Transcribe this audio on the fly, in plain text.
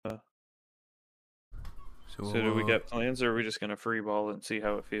So do we got plans, or are we just gonna free ball it and see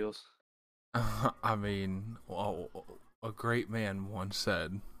how it feels? I mean, a great man once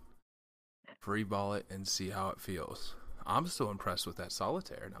said, "Free ball it and see how it feels." I'm still impressed with that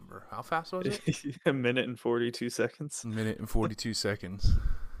solitaire number. How fast was it? A minute and 42 seconds. A minute and 42 seconds.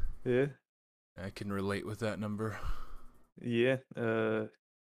 Yeah. I can relate with that number. Yeah.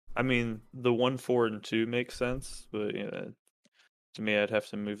 I mean, the 1, 4, and 2 makes sense, but to me, I'd have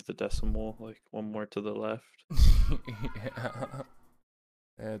to move the decimal like one more to the left. Yeah.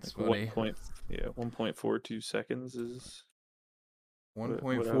 That's like funny. 1.42 seconds is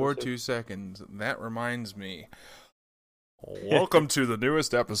 1.42 seconds. That reminds me. Welcome to the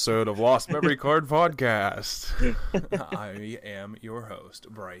newest episode of Lost Memory Card Podcast. I am your host,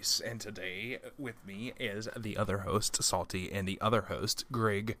 Bryce, and today with me is the other host, Salty, and the other host,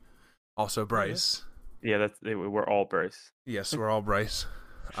 Greg. Also Bryce. Yeah, we're all Bryce. Yes, we're all Bryce.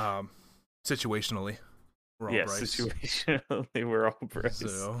 Situationally, we're all Bryce. Situationally, we're all Bryce.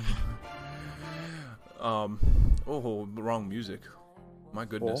 So, wrong music. My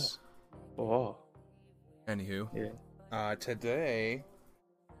goodness. Oh. Anywho. Yeah. Today,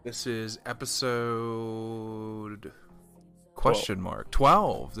 this is episode question mark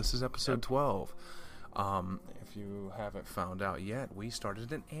 12. This is episode 12. If you haven't found out yet, we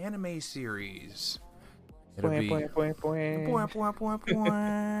started an anime series. It'll be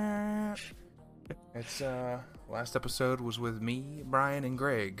It's last episode was with me, Brian, and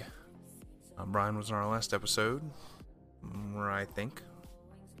Greg. Brian was in our last episode, I think.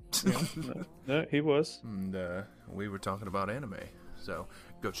 No, he was. And we were talking about anime, so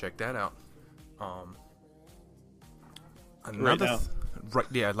go check that out. Another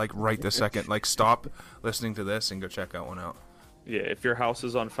right this second. Like, stop listening to this and go check that one out. Yeah, if your house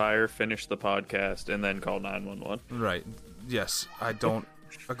is on fire, finish the podcast and then call 911. Right. Yes, I don't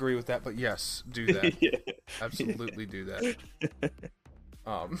agree with that, but yes, do that. Yeah. Absolutely do that.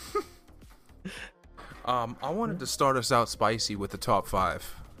 I wanted to start us out spicy with the top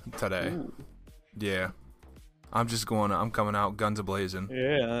 5 today. Ooh. Yeah. I'm coming out guns a-blazing.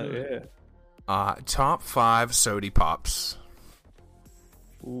 Yeah. Top 5 Sody Pops.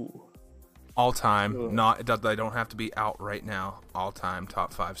 Ooh. All time. They don't have to be out right now. All time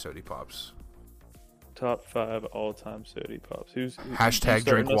top 5 Sody Pops. Top 5 all-time Sody Pops. Hashtag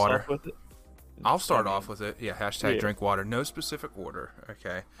drink water. I'll start off off with it. Yeah, hashtag drink water. No specific order.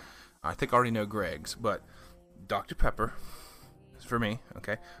 Okay. I think I already know Greg's, but Dr. Pepper is for me.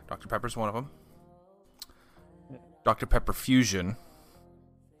 Okay. Dr. Pepper's one of them. Dr. Pepper Fusion.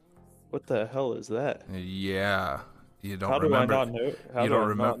 What the hell is that? Yeah. You don't How remember. do I not know?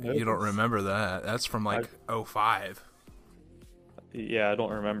 You don't remember that. That's from 05. Yeah, I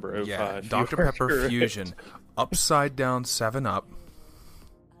don't remember 05. Yeah, Dr. Pepper Fusion. Upside Down 7-Up.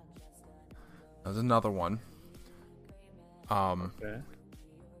 There's another one. Okay.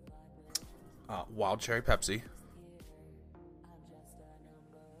 Wild Cherry Pepsi.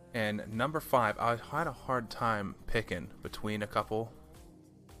 And number 5, I had a hard time picking between a couple.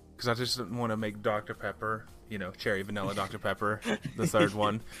 Because I just didn't want to make Dr. Pepper, cherry vanilla Dr. Pepper, the third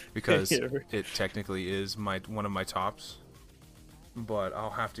one. Because it technically is one of my tops. But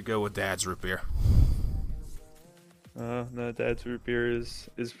I'll have to go with Dad's Root Beer. No, Dad's Root Beer is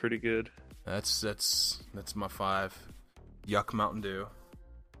pretty good. That's my 5. Yuck Mountain Dew.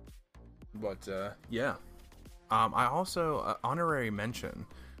 But yeah. I also honorary mention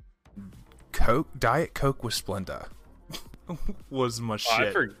Diet Coke with Splenda was my shit.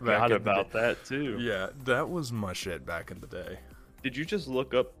 I forgot about that too. Yeah, that was my shit back in the day. Did you just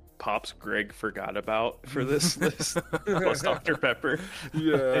look up Pops Greg forgot about for this list? Plus Dr. Pepper.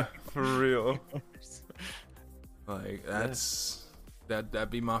 Yeah, for real. Like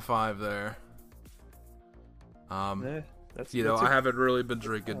that'd be my 5 there. I haven't really been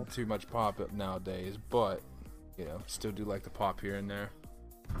drinking too much pop nowadays, but still do like the pop here and there.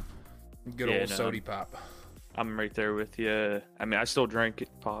 Good old Sody Pop. I'm right there with you. I mean, I still drink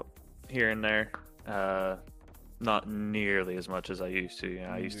pop here and there. Not nearly as much as I used to.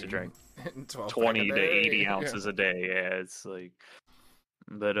 I used to drink 20 to 80 ounces a day. Yeah, it's like,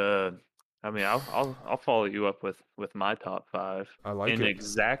 but I mean, I'll follow you up with my top 5. I like in it.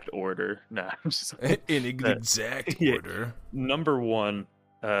 Exact order. No, I'm just like, in exact order. Number 1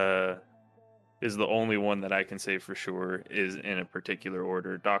 is the only one that I can say for sure is in a particular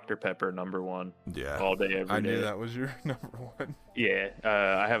order. Dr. Pepper, number 1. Yeah, all day, every day. I knew that was your number 1. Yeah,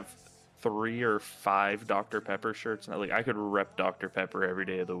 I have 3 or 5 Dr. Pepper shirts. And I could rep Dr. Pepper every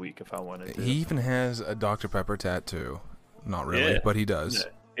day of the week if I wanted to. He even has a Dr. Pepper tattoo. Not really, but he does. Yeah.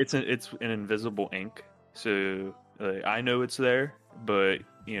 It's an invisible ink, so I know it's there, but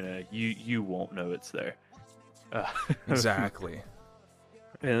you won't know it's there. Uh, Exactly.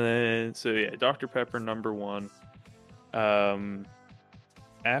 And then, so yeah, Dr. Pepper number one.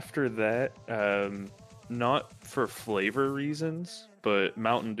 After that, not for flavor reasons, but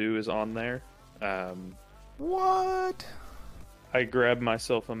Mountain Dew is on there. What? I grab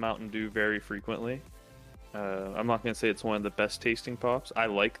myself a Mountain Dew very frequently. I'm not going to say it's one of the best tasting pops. I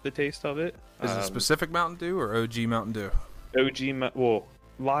like the taste of it. Is it specific Mountain Dew or OG Mountain Dew? Well,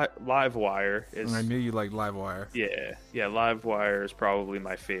 Live Wire is. I knew you liked Live Wire. Yeah, Live Wire is probably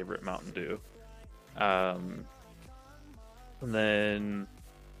my favorite Mountain Dew. And then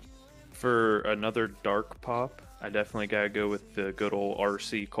for another dark pop, I definitely gotta go with the good old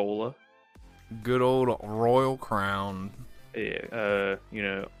RC Cola. Good old Royal Crown. Yeah,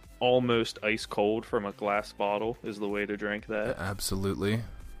 almost ice cold from a glass bottle is the way to drink that. Absolutely.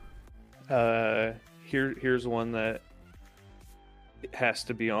 Here's one that has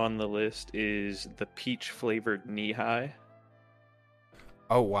to be on the list is the peach flavored knee high.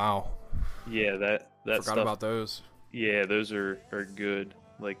 Oh wow. Yeah, that Forgot stuff, about those. Yeah, those are good.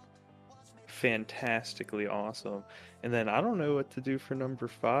 Like fantastically awesome. And then I don't know what to do for number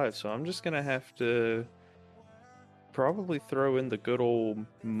 5, so I'm just gonna have to probably throw in the good old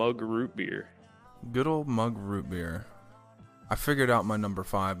mug root beer. Good old mug root beer. I figured out my number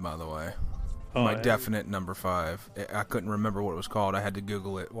 5, by the way. My definite number 5. I couldn't remember what it was called. I had to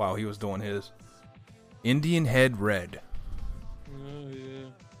Google it while he was doing his. Indian Head Red. Oh,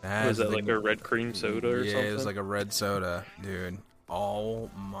 yeah. Was that like a red cream soda or something? Yeah, it was like a red soda, dude. Oh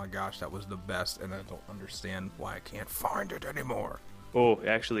my gosh, that was the best, and I don't understand why I can't find it anymore. Oh,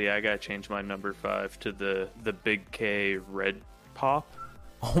 actually, I gotta change my number 5 to the Big K Red Pop.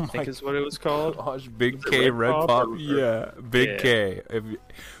 Oh my! I think is what it was called. Gosh, Big K Red Pop. Yeah, Big K.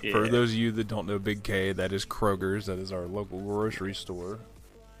 Yeah. For those of you that don't know Big K, that is Kroger's. That is our local grocery store.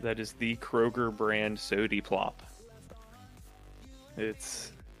 That is the Kroger brand Sody Plop.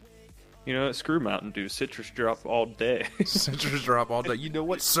 It's, screw Mountain Dew. Citrus drop all day. Citrus drop all day. You know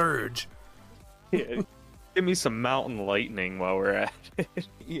what? Surge. Yeah. Give me some Mountain Lightning while we're at it.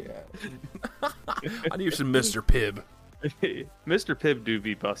 Yeah. I need some Mr. Pibb. Mr. Pibb do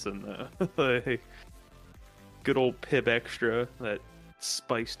be bussin' though. Like, good old Pibb Extra, that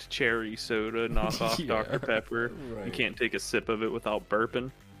spiced cherry soda knockoff Dr. Pepper. Right. You can't take a sip of it without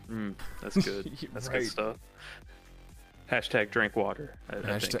burping. That's good. That's good stuff. Hashtag drink water.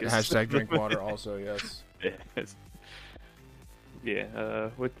 Hashtag drink water also, yes. Yeah.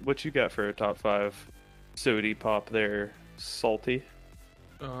 What you got for a top 5 sody pop there, Salty?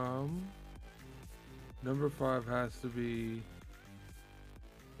 Number 5 has to be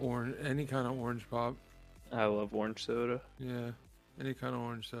orange. Any kind of orange pop. I love orange soda. Yeah, any kind of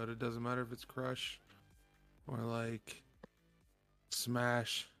orange soda. It doesn't matter if it's Crush or like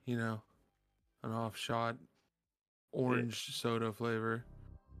Smash. An off shot orange soda flavor.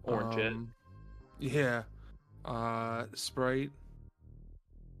 Orange. Yeah. Sprite.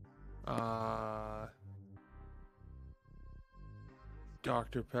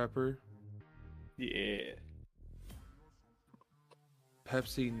 Dr. Pepper. Yeah.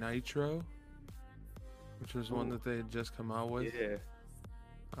 Pepsi Nitro, which was one that they had just come out with. Yeah.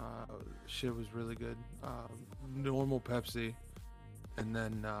 Shit was really good. Normal Pepsi, and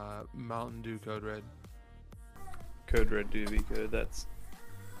then Mountain Dew Code Red. Code Red do be good. That's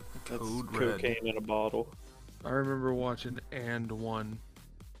Code Red. Cocaine in a bottle. I remember watching And One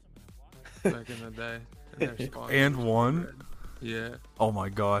back in the day. And One? Yeah. Oh my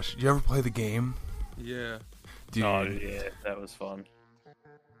gosh. You ever play the game? Yeah. Dude. Oh, yeah. That was fun.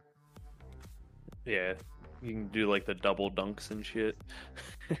 Yeah. You can do like the double dunks and shit.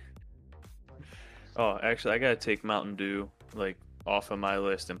 Oh, actually, I gotta take Mountain Dew like off of my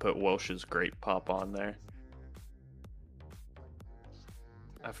list and put Welch's Grape Pop on there.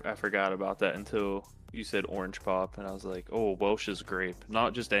 I forgot about that until you said Orange Pop, and I was like, oh, Welch's Grape.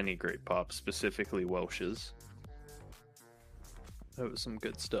 Not just any Grape Pop, specifically Welch's. That was some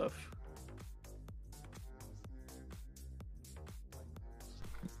good stuff.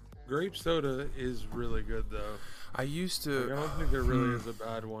 Grape soda is really good, though. I used to... I don't think there really is a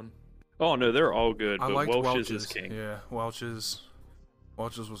bad one. Oh, no, they're all good, but Welch's is king. Yeah, Welch's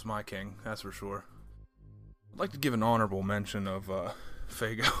was my king, that's for sure. I'd like to give an honorable mention of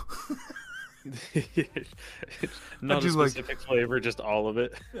Faygo. Not a specific flavor, just all of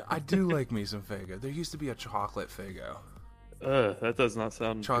it. I do like me some Faygo. There used to be a chocolate Faygo. That does not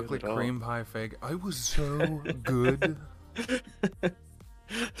sound chocolate good at cream all. pie Faygo. It was so good.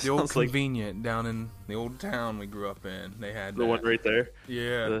 The old convenient down in the old town we grew up in. They had the one right there.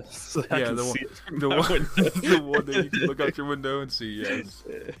 Yeah, the one that you can look out your window and see. Yes.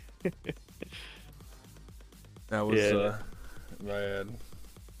 That was bad.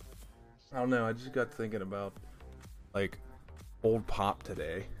 I don't know. I just got thinking about like old pop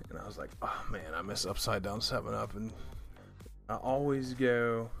today, and I was like, oh man, I miss Upside Down 7-Up. And I always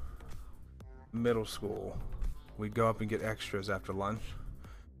go middle school. We'd go up and get extras after lunch.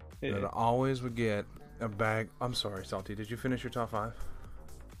 Yeah. And I always would get a bag. I'm sorry, Salty. Did you finish your top 5?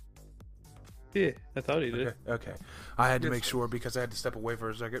 Yeah, I thought he did. Okay. I had to make sure because I had to step away for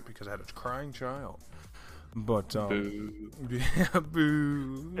a second because I had a crying child. But boo. Yeah,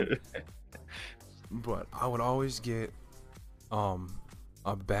 boo. But I would always get a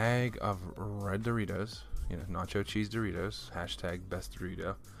bag of red Doritos, Nacho Cheese Doritos, # best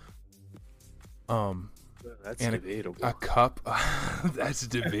Dorito. That's and debatable. A cup. That's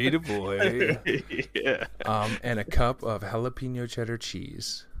debatable, eh? Yeah. And a cup of jalapeno cheddar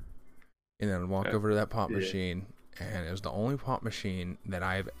cheese. And then walk over to that pop machine, and it was the only pop machine that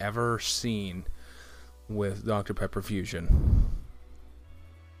I've ever seen with Dr. Pepper Fusion.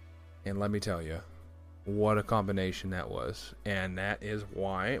 And let me tell you, what a combination that was. And that is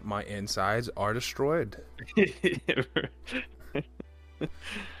why my insides are destroyed.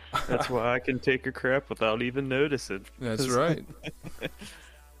 That's why I can take a crap without even noticing. That's right.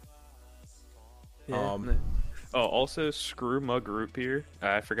 Also, screw mug root beer.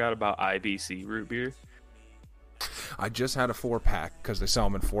 I forgot about IBC root beer. I just had a 4-pack because they sell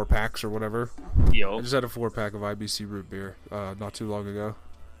them in 4-packs or whatever. Yo. I just had a 4-pack of IBC root beer not too long ago.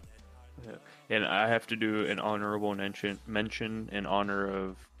 Yeah. And I have to do an honorable mention in honor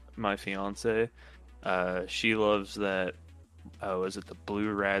of my fiance. She loves that. Is it the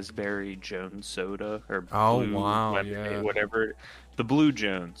Blue Raspberry Jones soda or Blue whatever? The Blue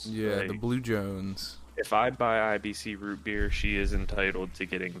Jones. Yeah, the Blue Jones. If I buy IBC root beer, she is entitled to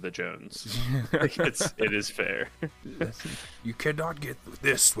getting the Jones. It is fair. You cannot get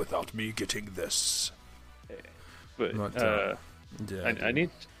this without me getting this. But I need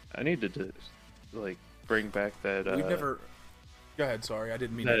to like bring back that. We never. Go ahead. Sorry, I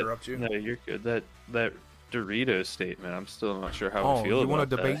didn't mean to interrupt you. No, you're good. That Doritos statement. I'm still not sure how I feel about that. You want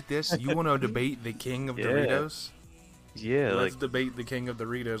to debate this? You want to debate the king of Doritos? Yeah, let's debate the king of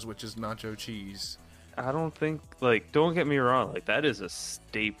Doritos, which is nacho cheese. I don't think, don't get me wrong, that is a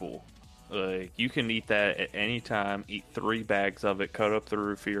staple. You can eat that at any time, eat 3 bags of it, cut up the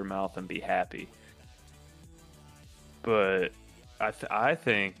roof of your mouth, and be happy. But I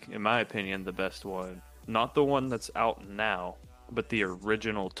think, in my opinion, the best one, not the one that's out now, but the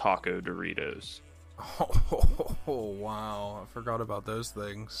original taco Doritos. Oh, wow. I forgot about those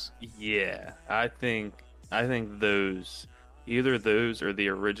things. Yeah, I think those... Either those or the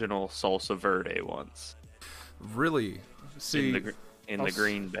original salsa verde ones. Really? See, in the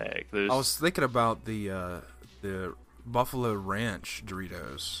green bag. I was thinking about the Buffalo Ranch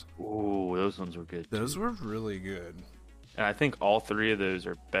Doritos. Ooh, those ones were good. Those were really good. And I think all 3 of those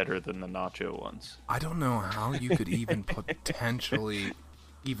are better than the nacho ones. I don't know how you could even potentially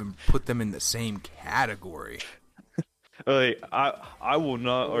even put them in the same category. I will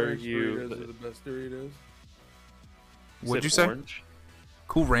not argue. Doritos are the best Doritos. What'd you say? Orange?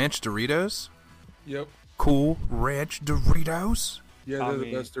 Cool Ranch Doritos? Yep. Cool Ranch Doritos? Yeah, they're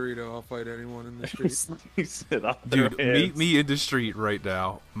the best Dorito. I'll fight anyone in the street. He said, dude, meet me in the street right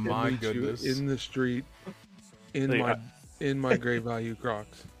now. My goodness. In the street, in my Great Value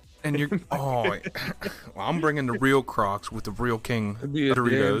Crocs. And you're well, I'm bringing the real Crocs with the real king It'd be a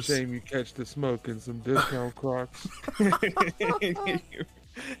Doritos. damn shame you catch the smoke in some discount Crocs.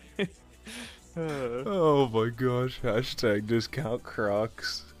 Oh my gosh! # discount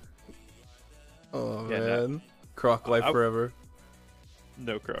Crocs. Oh man, no. Croc life forever.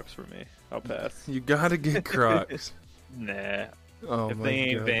 No Crocs for me. I'll pass. You gotta get Crocs. Nah. Oh if my they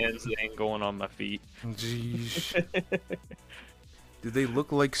ain't God. Vans, they ain't going on my feet. Jeez. Do they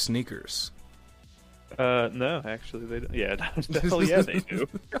look like sneakers? No, actually they don't. Yeah, hell yeah, they do.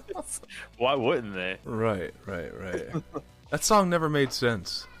 Why wouldn't they? Right. That song never made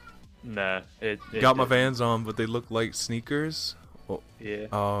sense. Nah, it got my Vans on, but they look like sneakers. Well, yeah,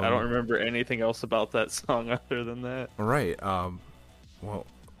 I don't remember anything else about that song other than that. Right. Well,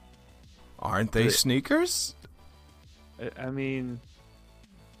 aren't they sneakers? I mean,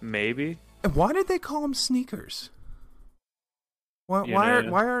 maybe. And why did they call them sneakers? Why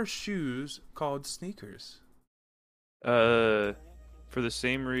are shoes called sneakers? For the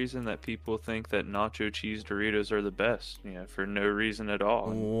same reason that people think that Nacho Cheese Doritos are the best, for no reason at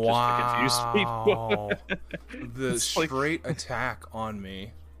all. Wow. Just to confuse people. The straight attack on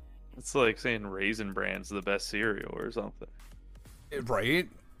me. It's like saying Raisin Bran's the best cereal or something. Right?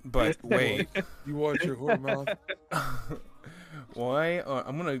 But wait. You watch your whore mouth. Why?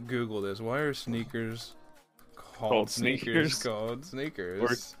 I'm going to Google this. Why are sneakers called sneakers. Called sneakers.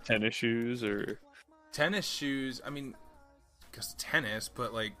 Or tennis shoes, or tennis shoes. I mean, because tennis,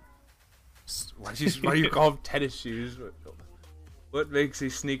 but like, why do you call them tennis shoes? What makes a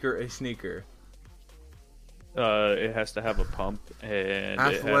sneaker a sneaker? It has to have a pump, and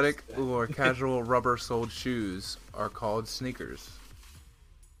athletic or casual rubber-soled shoes are called sneakers.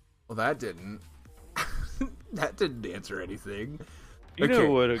 Well, that didn't answer anything. You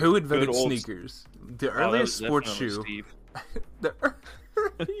know what? Who invented sneakers? The earliest sports shoe.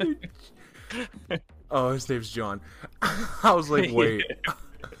 Oh, his name's John. I was like, wait.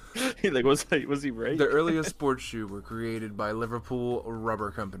 Like, was he right? The earliest sports shoe were created by Liverpool Rubber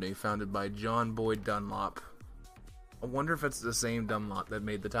Company, founded by John Boyd Dunlop. I wonder if it's the same Dunlop that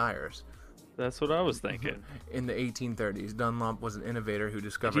made the tires. That's what I was thinking. In the 1830s, Dunlop was an innovator who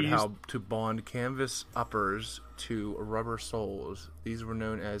discovered how to bond canvas uppers to rubber soles. These were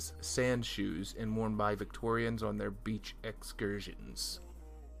known as sand shoes and worn by Victorians on their beach excursions.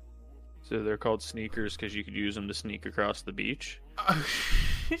 So they're called sneakers because you could use them to sneak across the beach? I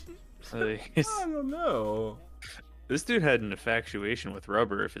don't know. This dude had an infatuation with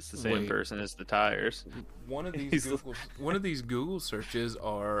rubber if it's the same person as the tires. One of these Google searches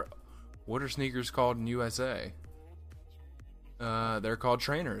are, what are sneakers called in USA? They're called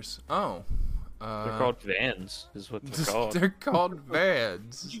trainers. Oh. They're called Vans, is what they're called. They're called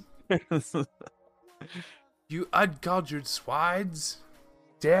Vans. You uncultured swides.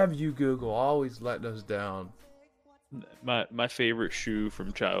 Damn you, Google, always letting us down. My favorite shoe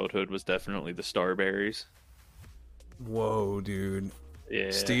from childhood was definitely the Starberries. Whoa, dude. Yeah.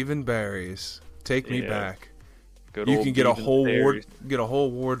 Stephen Barry's. Take me back. Good you old can get a whole get a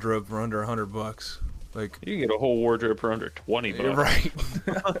whole wardrobe for under $100. Like, you can get a whole wardrobe for under $20. Right.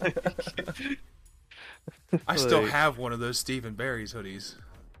 I still have one of those Stephen Barry's hoodies.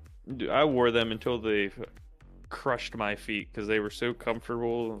 Dude, I wore them until they crushed my feet because they were so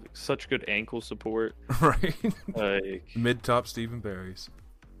comfortable, such good ankle support. Right. Like mid-top Stephen Barry's.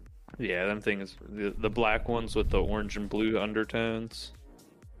 Yeah, them things, the black ones with the orange and blue undertones.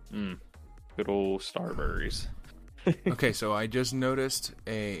 Good old Starberries. Okay, so I just noticed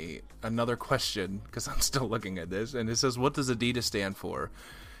another question because I'm still looking at this, and it says, "What does Adidas stand for?"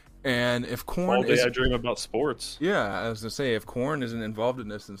 And if Korn all day I dream about sports. Yeah, I was gonna say, if Korn isn't involved in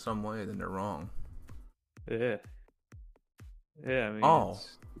this in some way, then they're wrong. Yeah. Yeah, I mean,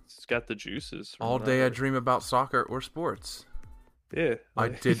 it's got the juices. All day I dream about soccer or sports. Yeah, I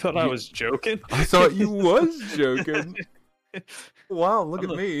did. You thought I was joking? I thought you was joking. Wow, look at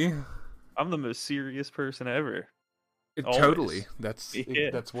me. I'm the most serious person ever. Totally. That's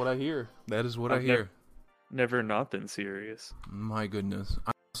what I hear. That is what I hear. Never not been serious. My goodness.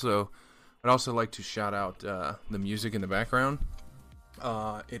 I'd also like to shout out the music in the background.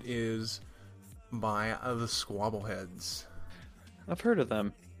 It is by the Squabbleheads. I've heard of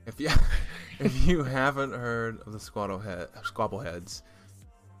them. If you haven't heard of the Squabbleheads,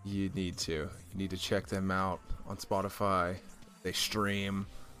 you need to check them out on Spotify. They stream.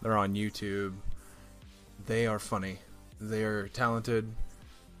 They're on YouTube. They are funny. They are talented.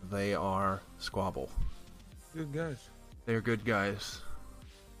 They are squabble. Good guys. They're good guys.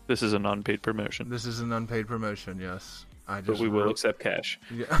 This is an unpaid promotion. This is an unpaid promotion, yes. But we will accept cash.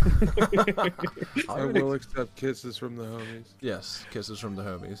 Yeah. I will accept kisses from the homies. Yes, kisses from the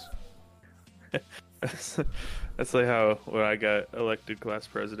homies. That's like how when I got elected class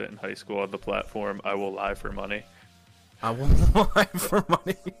president in high school on the platform, I will lie for money. I will lie for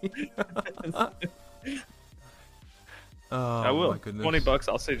money. Oh, I will. My goodness. $20,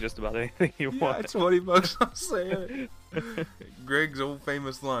 I'll say just about anything you want. $20, I'll say it. Greg's old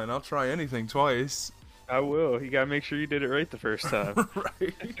famous line, I'll try anything twice. I will. You gotta make sure you did it right the first time.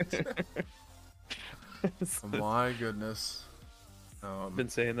 Right. My goodness. I've been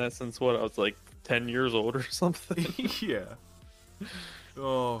saying that since I was like 10 years old or something. Yeah.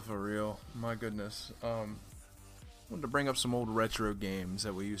 Oh, for real. My goodness. I wanted to bring up some old retro games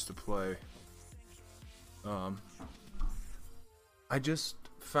that we used to play. I just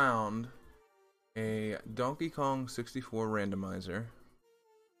found a Donkey Kong 64 randomizer,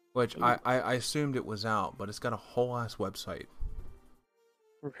 which I assumed it was out, but it's got a whole ass website.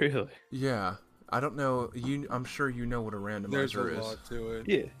 Really? Yeah. I don't know. I'm sure you know what a randomizer is. There's a lot to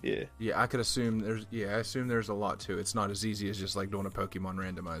it. Yeah. Yeah, I could assume I assume there's a lot to it. It's not as easy as just like doing a Pokemon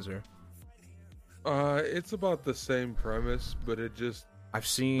randomizer. It's about the same premise, but it just... I've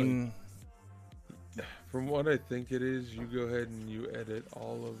seen... From what I think it is, you go ahead and you edit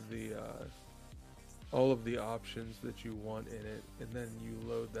all of the options that you want in it, and then you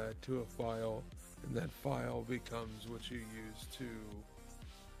load that to a file, and that file becomes what you use to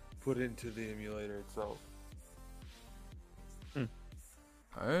put into the emulator itself.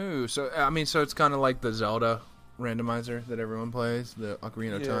 Oh, so I mean, so it's kind of like the Zelda randomizer that everyone plays, the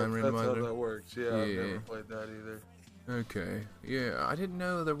Ocarina of Time randomizer. That's how that works. Yeah, I've never played that either. Okay, yeah, I didn't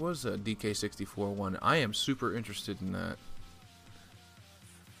know there was a DK64 one. I am super interested in that.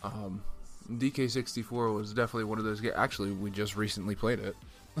 DK64 was definitely one of those games. Actually, we just recently played it.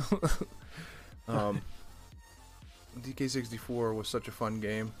 DK64 was such a fun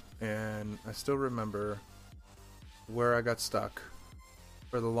game, and I still remember where I got stuck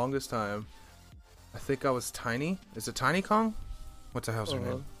for the longest time. I think I was Tiny. Is it Tiny Kong? What's the hell's her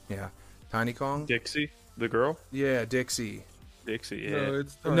name? Yeah, Tiny Kong. Dixie, the girl. Yeah, Dixie. Dixie. Yeah. No,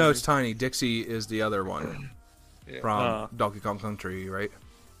 it's Tiny. No, it's Tiny. Dixie is the other one from Donkey Kong Country, right?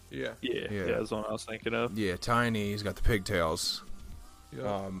 Yeah. Yeah, that's the one I was thinking of. Yeah, Tiny's got the pigtails.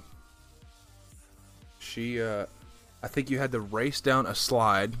 Yeah. She, I think you had to race down a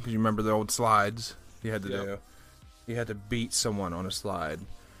slide, because you remember the old slides you had to do. You had to beat someone on a slide.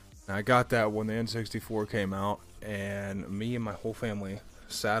 And I got that when the N64 came out, and me and my whole family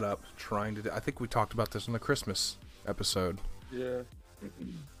sat up trying to do, I think we talked about this in the Christmas episode. Yeah.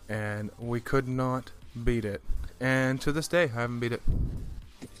 And we could not beat it. And to this day, I haven't beat it.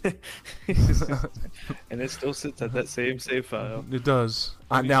 And it still sits at that same save file. It does.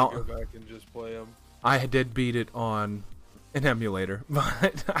 Now Now, go back and just play them. I did beat it on an emulator,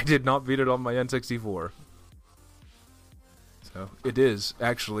 but I did not beat it on my N64. So it is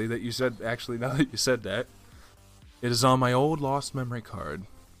actually that you said. Actually, now that you said that, it is on my old lost memory card.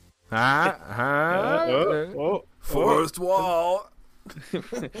 Fourth wall.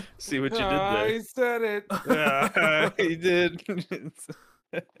 See what you did there. I said it. He did.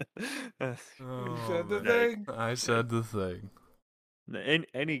 Said the thing. I said the thing.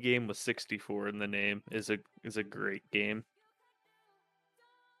 Any game with 64 in the name is a great game.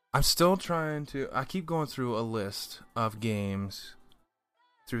 I'm still trying to. I keep going through a list of games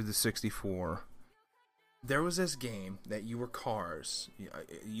through the 64. There was this game that you were cars.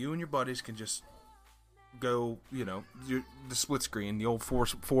 You and your buddies can just go, the split screen, the old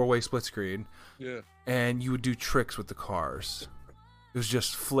four-way split screen. Yeah. And you would do tricks with the cars. It was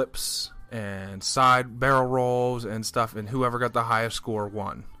just flips and side barrel rolls and stuff, and whoever got the highest score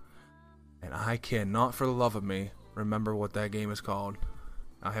won. And I cannot, for the love of me, remember what that game is called.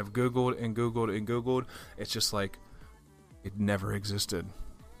 I have Googled and Googled and Googled. It's just like it never existed.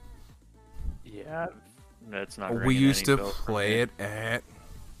 Yeah, that's not. We used to play it at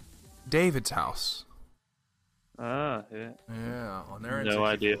David's house. Ah, yeah. Yeah, on their No N64.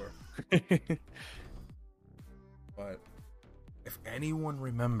 idea. But if anyone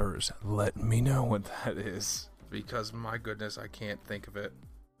remembers, let me know what that is. Because, my goodness, I can't think of it.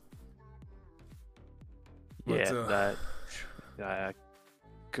 Yeah, I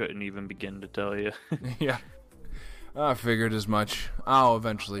couldn't even begin to tell you. Yeah. I figured as much. I'll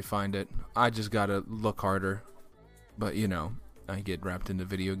eventually find it. I just gotta look harder. But, I get wrapped into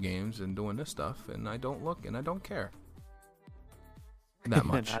video games and doing this stuff, and I don't look, and I don't care. That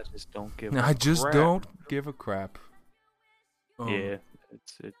much. I just don't give don't give a crap. Yeah,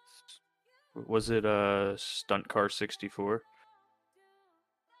 it's. Was it Stunt Car 64?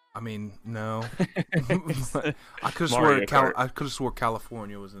 I mean, no. I could have swore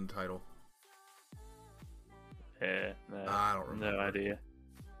California was in the title. Yeah, I don't remember. No idea.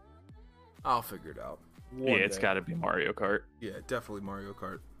 I'll figure it out. It's got to be Mario Kart. Yeah, definitely Mario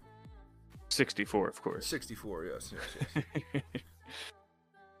Kart. 64, of course. 64, yes.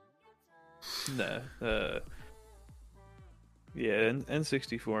 No. Yeah,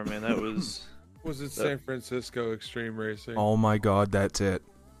 N64, man, that was... Was it San Francisco Extreme Racing? Oh my god, that's it.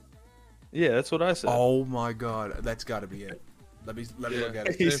 Yeah, that's what I said. Oh my god, that's got to be it. Let me look at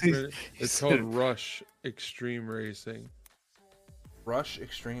it. It's called Rush Extreme Racing. Rush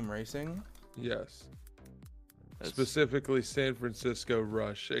Extreme Racing? Yes. Specifically San Francisco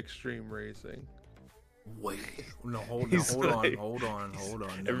Rush Extreme Racing. Wait. No, hold on.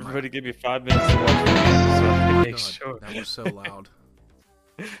 Everybody give me 5 minutes to watch the video so I can make sure. That was so loud.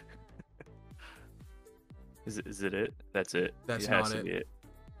 Is it? That's it. That's not it.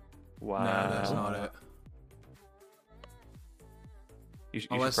 Wow. No, that's not it.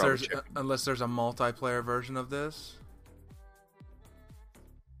 Unless there's a multiplayer version of this.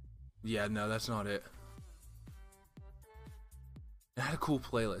 Yeah, no, that's not it. It had a cool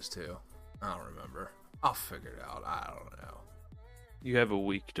playlist too. I don't remember. I'll figure it out. I don't know. You have a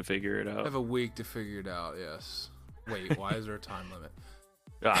week to figure it out. I have a week to figure it out, yes. Wait, why is there a time limit?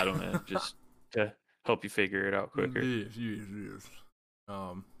 I don't know. Just to help you figure it out quicker. Yes.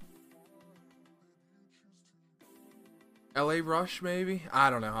 L.A. Rush, maybe? I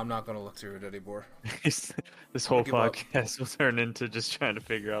don't know. I'm not going to look through it anymore. This whole podcast will turn into just trying to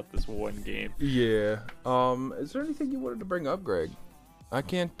figure out this one game. Yeah. Is there anything you wanted to bring up, Greg? I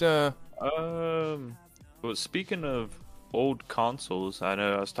can't, Well, speaking of old consoles, I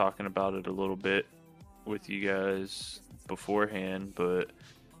know I was talking about it a little bit with you guys beforehand, but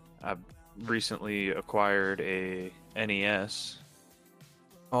I recently acquired a NES.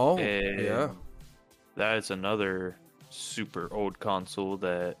 Oh, and yeah. That's another super old console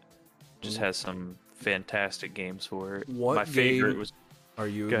that just has some fantastic games for it. What My favorite was. Are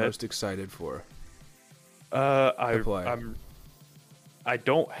you most excited for? I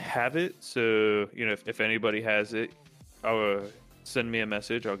don't have it, so if anybody has it, send me a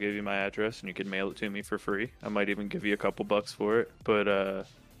message. I'll give you my address, and you can mail it to me for free. I might even give you a couple bucks for it. But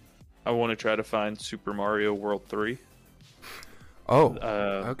I want to try to find Super Mario World 3. Oh,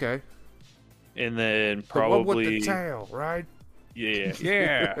 okay. And then probably the one with the tail, right? Yeah,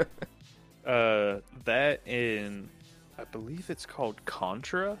 yeah. That and I believe it's called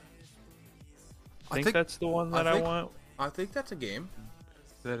Contra. I think that's the one that I want. I think that's a game.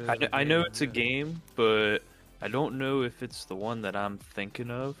 I know it's a game, but I don't know if it's the one that I'm thinking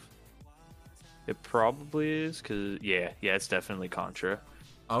of. It probably is, because yeah, it's definitely Contra.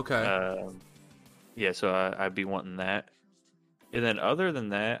 Okay. Yeah, so I'd be wanting that. And then other than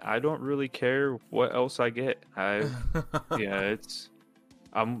that, I don't really care what else I get. I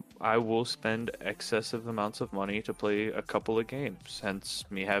will spend excessive amounts of money to play a couple of games, hence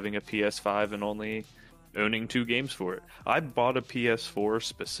me having a PS5 and only owning 2 games for it. I bought a PS4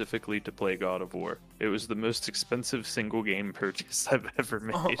 specifically to play God of War. It was the most expensive single game purchase I've ever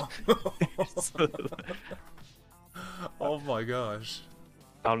made. Oh my gosh.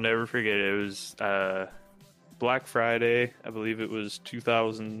 I'll never forget it. It was Black Friday, I believe it was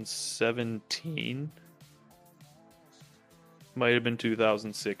 2017. Might have been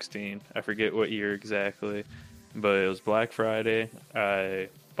 2016. I forget what year exactly. But it was Black Friday. I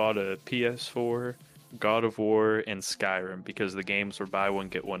bought a PS4, God of War, and Skyrim because the games were buy one,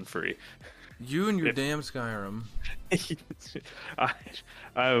 get one free. You and your damn Skyrim.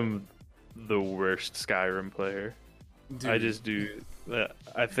 I'm the worst Skyrim player. Dude. I just do.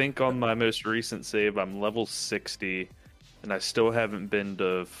 I think on my most recent save, I'm level 60, and I still haven't been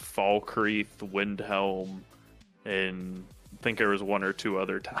to Falkreath, Windhelm, and I think there was 1 or 2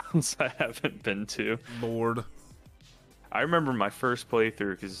 other towns I haven't been to. Lord. I remember my first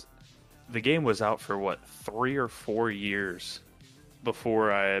playthrough, because the game was out for, 3 or 4 years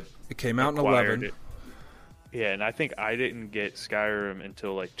before I had It came out in 11. It. Yeah, and I think I didn't get Skyrim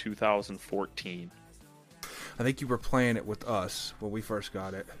until, 2014. I think you were playing it with us when we first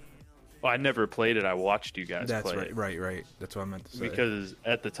got it. Well, I never played it. I watched you guys play it. That's right. That's what I meant to say. Because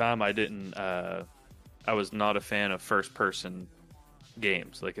at the time, I didn't. I was not a fan of first-person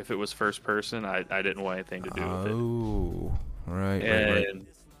games. Like, if it was first-person, I didn't want anything to do with it. Oh, right. And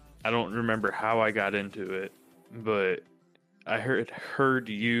I don't remember how I got into it, but I heard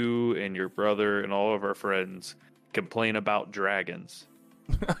you and your brother and all of our friends complain about dragons.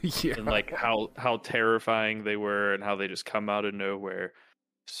 Yeah. And how terrifying they were and how they just come out of nowhere.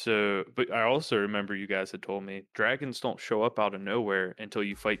 So, but I also remember you guys had told me dragons don't show up out of nowhere until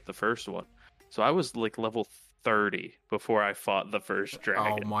you fight the first one. So I was level 30 before I fought the first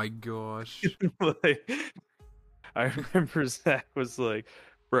dragon. Oh my gosh. I remember Zach was like,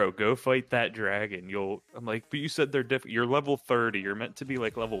 bro, go fight that dragon. I'm like, but you said they're different. You're level 30. You're meant to be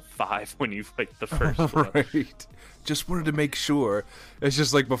level 5 when you fight the first one. Right. Just wanted to make sure. It's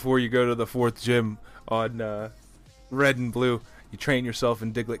just like before you go to the 4th gym on Red and Blue. You train yourself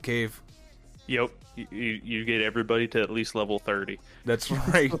in Diglett Cave. Yep. You get everybody to at least level 30. That's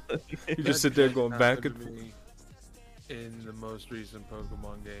right. You just sit there going back and forth. In the most recent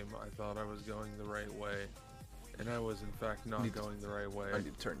Pokemon game, I thought I was going the right way. And I was, in fact, not going the right way. I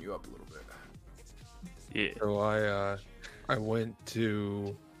need to turn you up a little bit. Yeah. So I went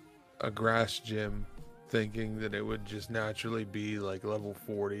to a grass gym thinking that it would just naturally be level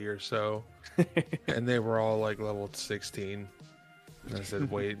 40 or so. And they were all level 16. And I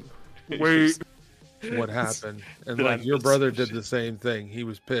said, wait. What happened? And your brother did the same thing. He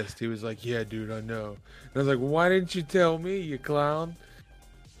was pissed. He was like, yeah, dude, I know. And I was like, why didn't you tell me, you clown?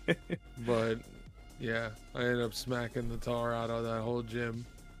 But yeah, I ended up smacking the tar out of that whole gym.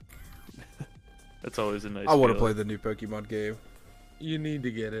 That's always a nice I want to play the new Pokemon game. You need to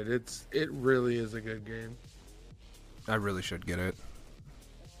get it. It really is a good game. I really should get it.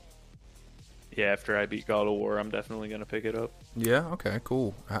 Yeah, after I beat God of War, I'm definitely going to pick it up. Yeah, okay,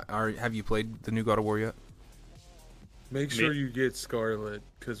 cool. Have you played the new God of War yet? Make sure you get Scarlet,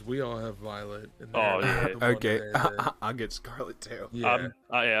 because we all have Violet. And okay. I'll get Scarlet too. Yeah.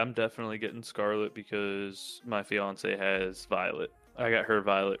 I'm definitely getting Scarlet because my fiance has Violet. I got her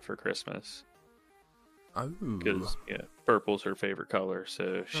Violet for Christmas. Oh. Because purple's her favorite color,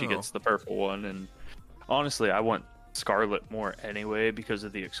 so she gets the purple one. And honestly, I want Scarlet more anyway because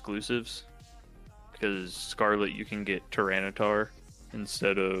of the exclusives. Because Scarlet, you can get Tyranitar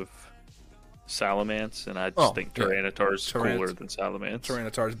instead of Salamence, and I just think Tyranitar's cooler than Salamence.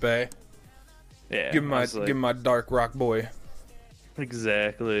 Tyranitar's bae. Yeah. Give him my dark rock boy.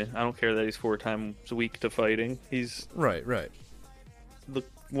 Exactly. I don't care that he's 4 times a week to fighting. He's right.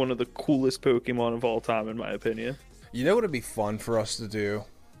 One of the coolest Pokemon of all time, in my opinion. You know what would be fun for us to do?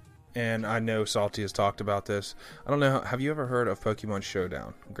 And I know Salty has talked about this. I don't know. Have you ever heard of Pokemon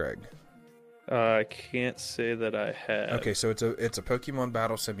Showdown, Greg? I can't say that I have. Okay, so it's a Pokemon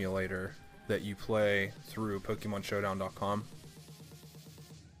battle simulator that you play through PokemonShowdown.com.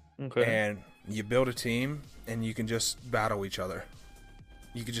 Okay. And you build a team, and you can just battle each other.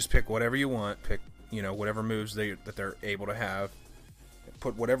 You can just pick whatever you want. Pick whatever moves that they're able to have.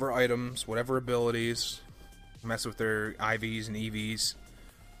 Put whatever items, whatever abilities, mess with their IVs and EVs,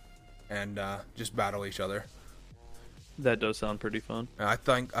 and just battle each other. That does sound pretty fun. I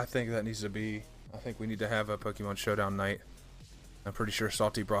think that needs to be. I think we need to have a Pokemon Showdown night. I'm pretty sure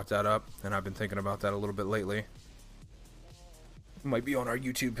Salty brought that up, and I've been thinking about that a little bit lately. Might be on our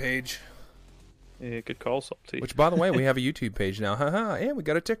YouTube page. Yeah, good call, Salty. Which, by the way, we have a YouTube page now. Haha, and we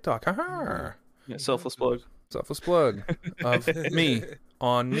got a TikTok. Haha. Yeah, selfless plug. Selfless plug of me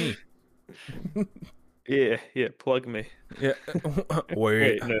on me. Yeah, plug me. Yeah.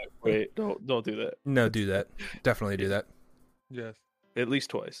 Wait, don't do that. No, do that. Definitely do that. Yes. At least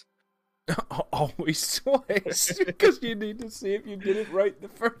twice. Always twice, because you need to see if you did it right the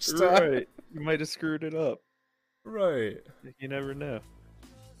first time. Right. You might have screwed it up. Right. You never know.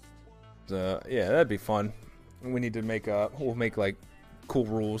 Yeah, that'd be fun. We need to make we'll make like cool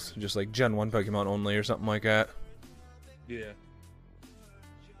rules, just like Gen 1 Pokemon only or something like that. Yeah.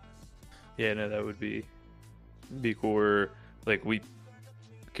 Yeah, no, that would be cool. Where, like, we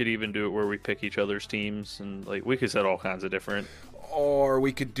could even do it where we pick each other's teams, and like we could set all kinds of different. Or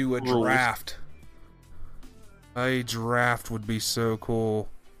we could do a rules. draft. A draft would be so cool.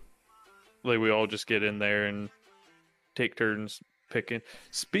 Like, we all just get in there and take turns picking.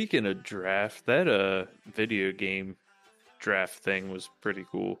 Speaking of draft, that video game draft thing was pretty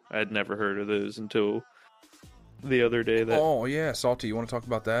cool. I'd never heard of those until the other day. Oh yeah, Salty, you want to talk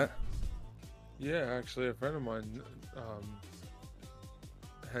about that? Yeah, actually, a friend of mine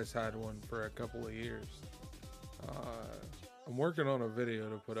has had one for a couple of years. I'm working on a video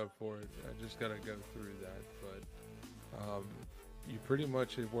to put up for it. I just gotta go through that, but you pretty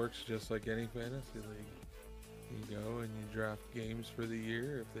much, it works just like any fantasy league. You go and you draft games for the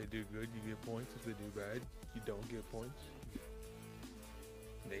year. If they do good, you get points. If they do bad, you don't get points.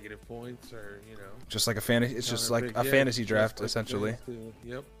 Negative points, or just like a fantasy. It's just like a fantasy draft, essentially.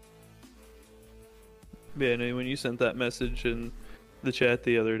 Yep. Yeah, no, when you sent that message in the chat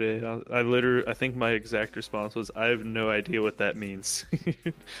the other day, I think my exact response was, I have no idea what that means.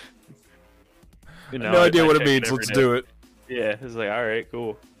 No idea what it means. Let's do it. Yeah, it's like, all right,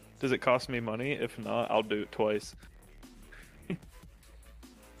 cool. Does it cost me money? If not, I'll do it twice.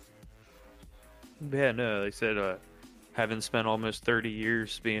 Yeah, no, they said having spent almost 30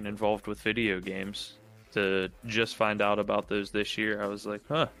 years being involved with video games, to just find out about those this year, I was like,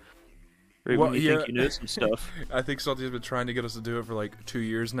 huh. Right, well, you think you know some stuff. I think Salty has been trying to get us to do it for like 2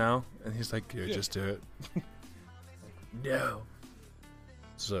 years now, and he's like, yeah, just do it. No.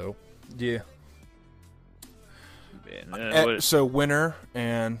 So, yeah. Man, so winner,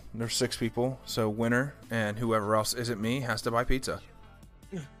 and there's 6 people, so winner and whoever else isn't me has to buy pizza.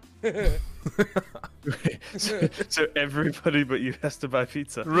 so everybody but you has to buy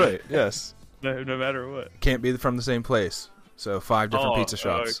pizza. Right, yes. No matter what. Can't be from the same place. So 5 different pizza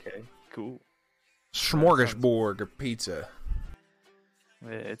shops. Okay, cool. Smorgasbord of pizza.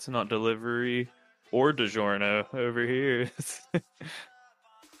 It's not delivery or DiGiorno over here. Oh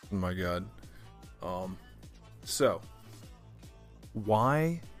my god. So,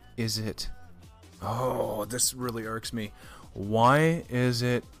 why is it... Oh, this really irks me. Why is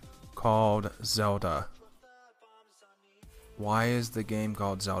it called Zelda? Why is the game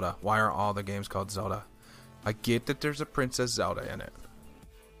called Zelda? Why are all the games called Zelda? I get that there's a Princess Zelda in it.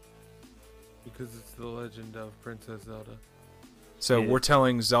 Because it's the legend of Princess Zelda. So we're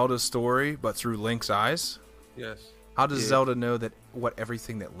telling Zelda's story, but through Link's eyes? Yes. How does Zelda know that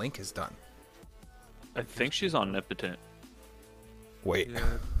everything that Link has done? I think she's omnipotent. Wait. Yeah,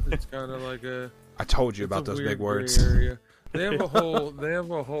 it's kind of like a... I told you It's about a those weird big words. gray area. They have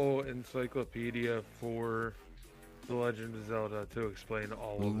a whole encyclopedia for The Legend of Zelda to explain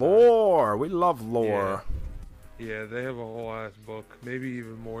all of Lore. We love lore. Yeah, they have a whole ass book, maybe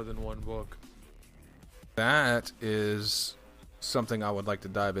even more than one book. That is something I would like to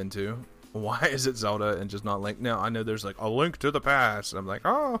dive into. Why is it Zelda and just not Link? Now, I know there's like a Link to the Past. I'm like,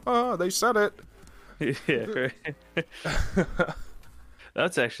 oh, they said it. Yeah, right.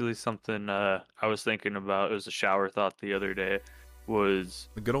 That's actually something I was thinking about. It was a shower thought the other day. Was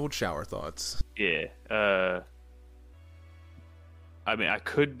The good old shower thoughts. yeah. I mean, I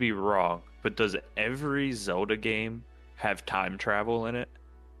could be wrong, but does every Zelda game have time travel in it?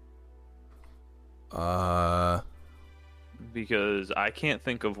 Because I can't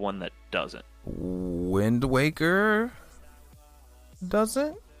think of one that doesn't. Wind Waker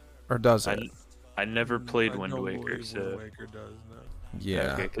doesn't? Or does it? I never played Wind Waker, so... Wind Waker does, no.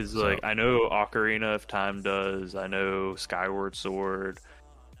 Yeah. Okay, because like I know Ocarina of Time does. I know Skyward Sword.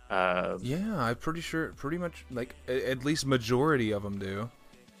 Yeah, I'm pretty sure, pretty much, like, at least majority of them do.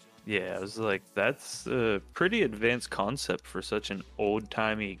 Yeah, I was like, that's a pretty advanced concept for such an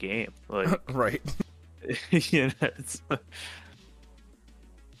old-timey game. Like, Right. you know, it's...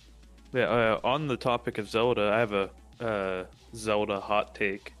 Yeah, on the topic of Zelda, I have a Zelda hot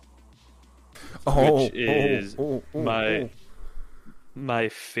take. Which is my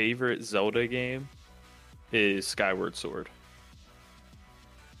favorite Zelda game is Skyward Sword.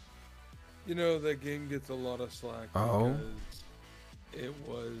 You know, that game gets a lot of slack because it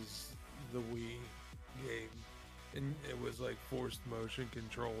was the Wii game, and it was like forced motion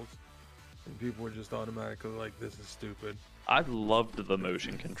controls, and people were just automatically like, this is stupid. I loved the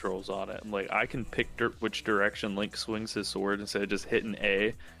motion controls on it. Like, I can pick which direction Link swings his sword instead of just hitting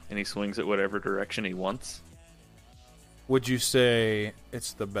A, and he swings it whatever direction he wants. Would you say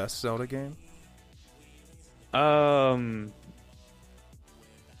it's the best Zelda game?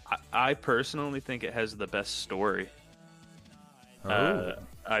 I personally think it has the best story. Oh.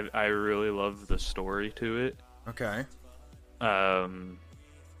 I really love the story to it. Okay.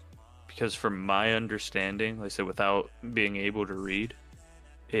 Because from my understanding, like I said, without being able to read,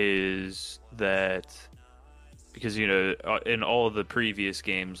 is that because, you know, in all of the previous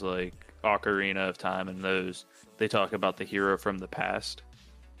games like Ocarina of Time and those, they talk about the hero from the past,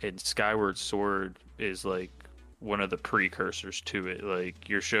 and Skyward Sword is like one of the precursors to it. Like,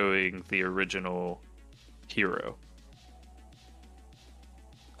 you're showing the original hero.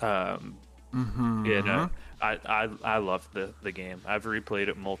 You know, I love the game. I've replayed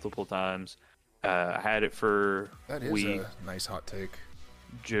it multiple times. I had it for that is Wii. a nice hot take.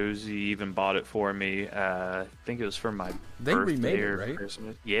 Josie even bought it for me. I think it was for my They birthday remade it, or right?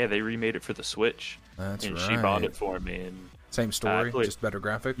 Christmas. Yeah, they remade it for the Switch. That's and right. she bought it for me. And same story, just better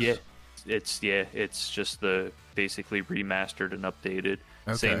graphics. Yeah, it's just the basically remastered and updated.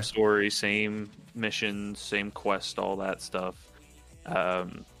 Okay. Same story, same missions, same quest, all that stuff.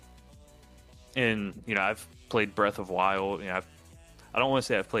 And you know, I've played Breath of Wild. You know, I don't want to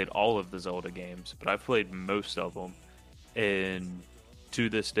say I've played all of the Zelda games, but I've played most of them. And to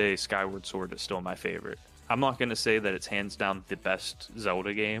this day, Skyward Sword is still my favorite. I'm not going to say that it's hands down the best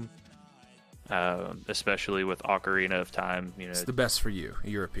Zelda game, especially with Ocarina of Time. You know, it's the best for you,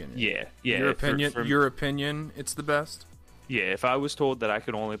 your opinion. Yeah. Your opinion, it's the best. Yeah, if I was told that I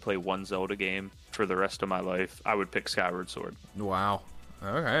could only play one Zelda game for the rest of my life, I would pick Skyward Sword. Wow.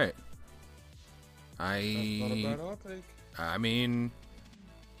 All right. That's not a bad hot take. I mean,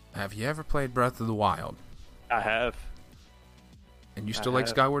 have you ever played Breath of the Wild? I have. And you still like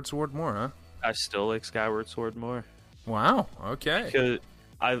Skyward Sword more, huh? I still like Skyward Sword more. Wow. Okay. Because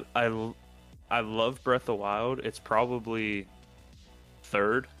I love Breath of Wild. It's probably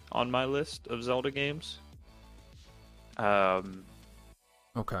third on my list of Zelda games.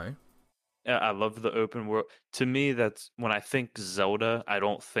 Okay. I love the open world. To me, that's when I think Zelda, I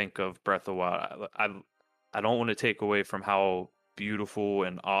don't think of Breath of Wild. I don't want to take away from how beautiful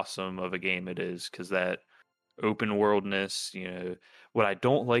and awesome of a game it is, because that open worldness, you know, what I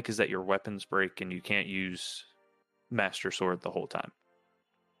don't like is that your weapons break and you can't use Master Sword the whole time.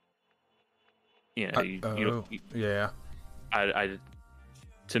 You know, yeah.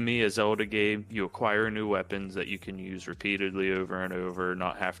 To me, a Zelda game, you acquire new weapons that you can use repeatedly over and over,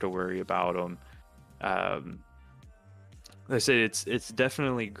 not have to worry about them. I say it's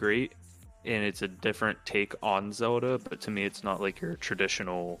definitely great, and it's a different take on Zelda, but to me, it's not like your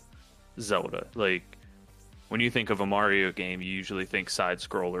traditional Zelda. Like, when you think of a Mario game, you usually think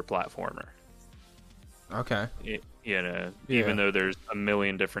side-scroller platformer. Okay. You know, even though there's a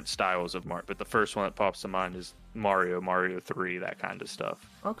million different styles of Mario, but the first one that pops to mind is Mario 3, that kind of stuff.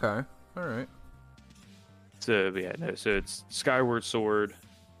 Okay. All right. So yeah, no. So it's Skyward Sword,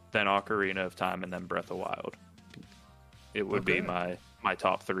 then Ocarina of Time, and then Breath of Wild. It would be my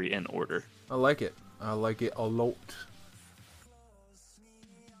top 3 in order. I like it. I like it a lot.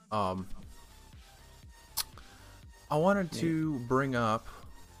 I wanted to bring up,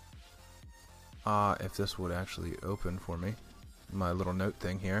 if this would actually open for me, my little note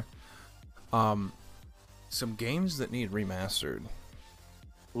thing here. Some games that need remastered.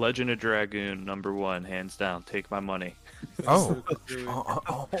 Legend of Dragoon, number 1, hands down. Take my money. Oh.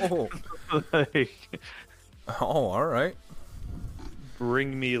 Like, all right.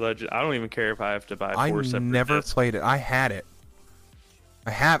 bring me Legend. I don't even care if I have to buy 4 separate I never discs. played it. I had it.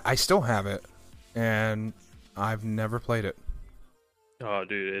 I still have it, and I've never played it. Oh,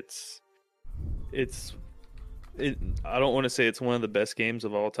 dude, I don't want to say it's one of the best games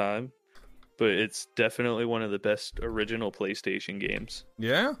of all time, but it's definitely one of the best original PlayStation games.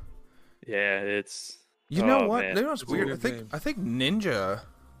 Yeah. Yeah, it's. You know what? Man. That was It's a weird. good I think Ninja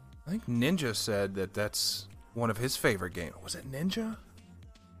said that's one of his favorite games. Was it Ninja?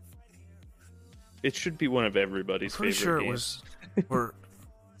 It should be one of everybody's Pretty favorite sure games. it was.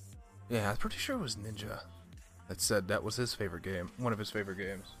 Yeah, I'm pretty sure it was Ninja that said that was his favorite game. One of his favorite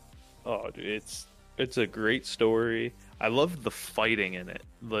games. Oh, dude, it's a great story. I love the fighting in it.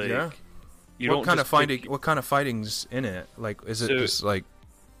 Like, Yeah. you What don't kind of just fighting? pick- What kind of fighting's in it? Like, is it So, just like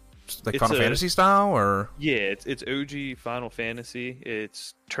it's Final Fantasy style, or? Yeah, it's OG Final Fantasy.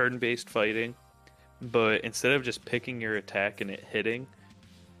 It's turn-based fighting, but instead of just picking your attack and it hitting,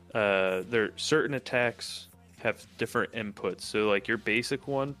 there certain attacks have different inputs. So like your basic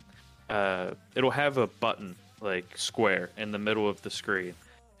one, it'll have a button like square in the middle of the screen,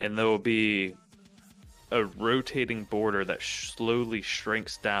 and there will be a rotating border that slowly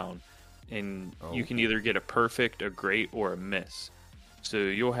shrinks down, and you can either get a perfect, a great, or a miss. So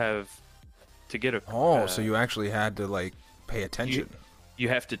you'll have to get a. So you actually had to like pay attention. You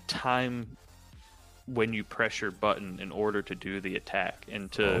have to time when you press your button in order to do the attack,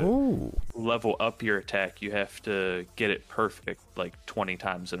 and to level up your attack, you have to get it perfect like 20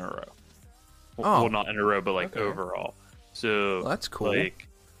 times in a row. Well, not in a row, but like overall. So That's cool. Like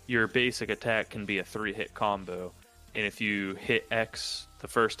your basic attack can be a 3-hit combo, and if you hit X the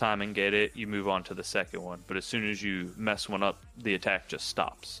first time and get it, you move on to the second one. But as soon as you mess one up, the attack just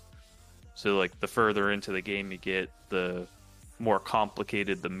stops. So like the further into the game you get, the more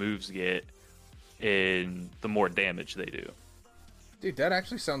complicated the moves get, and the more damage they do. Dude, that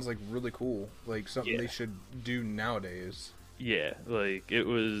actually sounds like really cool. Like something Yeah. they should do nowadays. Yeah, like it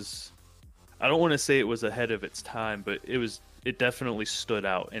was. I don't want to say it was ahead of its time, but it definitely stood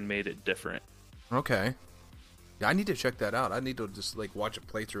out and made it different. Okay. Yeah, I need to check that out. I need to just like watch a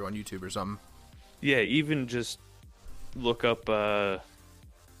playthrough on YouTube or something. Yeah, even just look up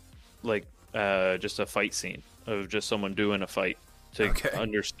just a fight scene of just someone doing a fight to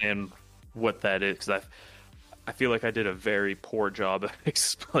understand what that is, because I feel like I did a very poor job of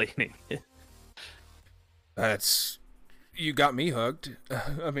explaining it. You got me hooked.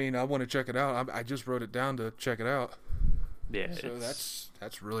 I mean, I want to check it out. I just wrote it down to check it out. Yeah, So that's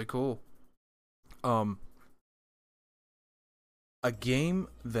really cool. A game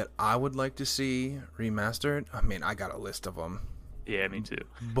that I would like to see remastered. I mean, I got a list of them. Yeah, me too.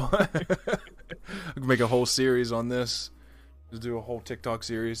 But I could make a whole series on this. Just do a whole TikTok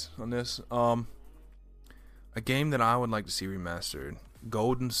series on this. A game that I would like to see remastered.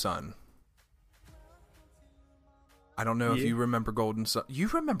 Golden Sun. I don't know if you remember Golden Sun. You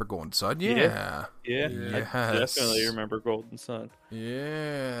remember Golden Sun? Yeah. Yeah. Yes. I definitely remember Golden Sun.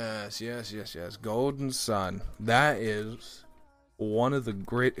 Yes. Golden Sun. That is one of the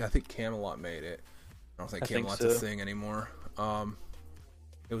great. I think Camelot made it. I don't think Camelot's a thing anymore.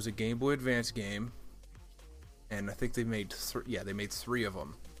 It was a Game Boy Advance game, and I think they made they made 3 of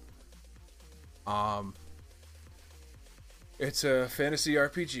them. It's a fantasy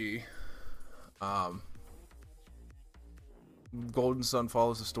RPG. Golden Sun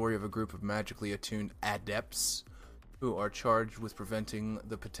follows the story of a group of magically attuned adepts who are charged with preventing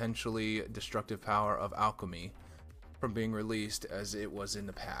the potentially destructive power of alchemy from being released as it was in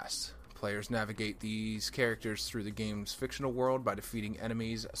the past. Players navigate these characters through the game's fictional world by defeating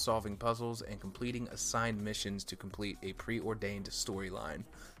enemies, solving puzzles, and completing assigned missions to complete a preordained storyline.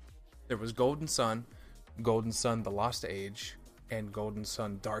 There was Golden Sun, Golden Sun The Lost Age, and Golden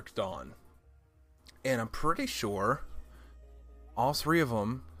Sun Dark Dawn. And I'm pretty sure all 3 of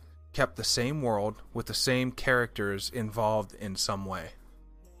them kept the same world with the same characters involved in some way.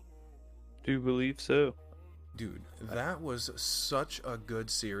 Do you believe so? Dude, that was such a good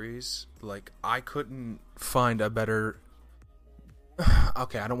series. Like, I couldn't find a better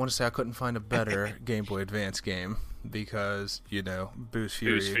Okay, I don't want to say I couldn't find a better Game Boy Advance game because, Boost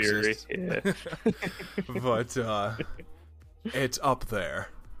Fury exists. Yeah. But it's up there.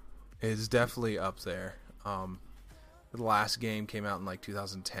 It's definitely up there. The last game came out in like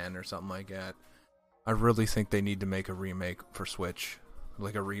 2010 or something like that. I really think they need to make a remake for Switch,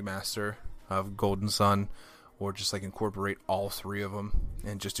 like a remaster of Golden Sun, or just like incorporate all three of them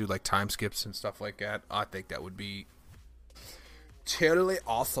and just do like time skips and stuff like that. I think that would be totally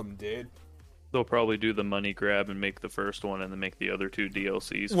awesome, dude. They'll probably do the money grab and make the first one and then make the other two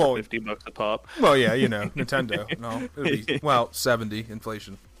DLCs for $50 a pop. Well, yeah, Nintendo. No, it would be, 70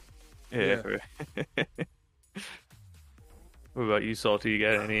 inflation. Yeah. What about you, Salty? You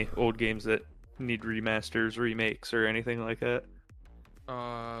got any old games that need remasters, remakes, or anything like that?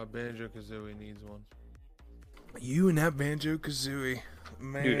 Banjo-Kazooie needs one. You and that Banjo-Kazooie,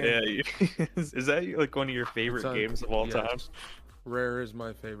 man. Dude, yeah. Is that like one of your favorite games of all time? Rare is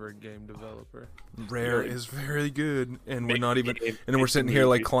my favorite game developer. Rare is very good, and we're not even, and we're sitting here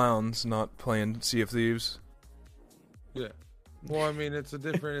like clowns, not playing Sea of Thieves. Yeah. Well, I mean, it's a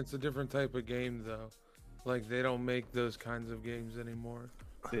different type of game, though. Like, they don't make those kinds of games anymore.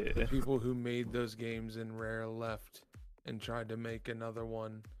 Yeah. The people who made those games in Rare left and tried to make another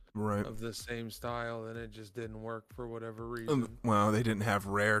one of the same style, and it just didn't work for whatever reason. Well, they didn't have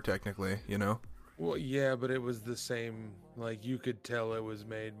Rare, technically, Well, yeah, but it was the same. Like, you could tell it was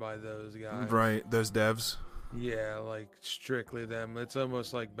made by those guys. Right, those devs. Yeah, like, strictly them. It's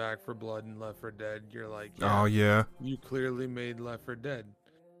almost like Back 4 Blood and Left 4 Dead. You're like, oh, yeah. You clearly made Left 4 Dead.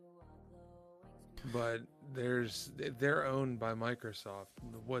 But they're owned by Microsoft.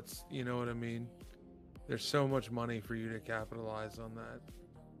 You know what I mean? There's so much money for you to capitalize on that.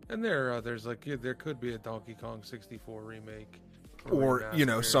 And there are others, like, there could be a Donkey Kong 64 remake. Or,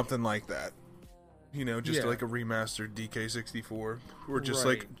 something like that. Like a remastered DK64, or just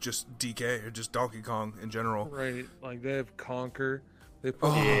just DK, or just Donkey Kong in general. Right, like they have Conker. They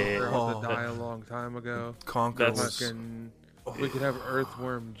put Conker out to die a long time ago. Conker we could have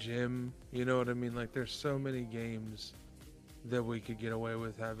Earthworm Jim. You know what I mean? Like, there's so many games that we could get away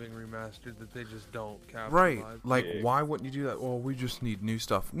with having remastered that they just don't capitalize. Right, like why wouldn't you do that? Well, we just need new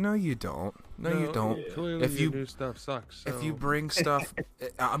stuff. No, you don't. No, you don't. Clearly, new stuff sucks. So. If you bring stuff,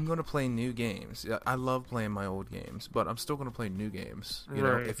 I'm gonna play new games. I love playing my old games, but I'm still gonna play new games. You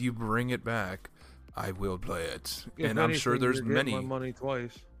know, if you bring it back, I will play it. And I'm sure there's many. My money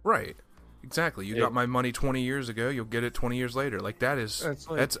twice. Right. Exactly. You got my money 20 years ago. You'll get it 20 years later. Like that's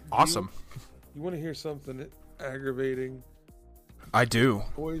awesome. You want to hear something aggravating? I do.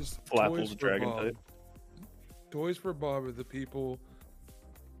 Toys for Bob are the people.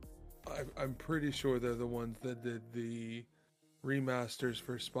 I'm pretty sure they're the ones that did the remasters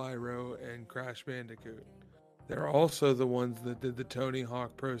for Spyro and Crash Bandicoot. They're also the ones that did the Tony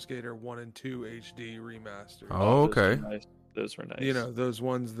Hawk Pro Skater 1 and 2 HD remasters. Oh, okay. Those were nice. Those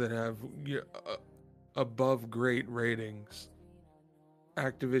ones that have above great ratings.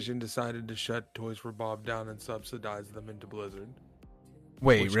 Activision decided to shut Toys for Bob down and subsidize them into Blizzard.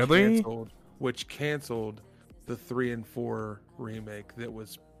 Wait, really? Which canceled the 3 and 4 remake that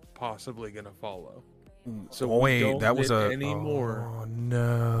was possibly going to follow. So that was anymore. Oh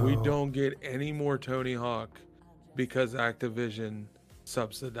no. We don't get any more Tony Hawk because Activision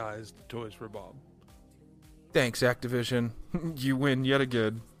subsidized Toys for Bob. Thanks, Activision. You win yet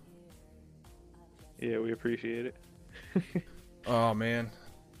again. Yeah, we appreciate it. Oh man.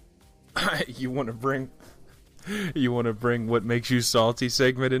 You want to bring what makes you salty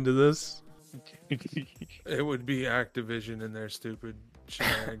segment into this? It would be Activision and their stupid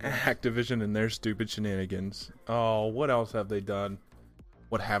shenanigans. Activision and their stupid shenanigans. Oh, what else have they done?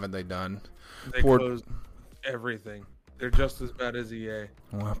 What haven't they done? They closed everything. They're just as bad as EA.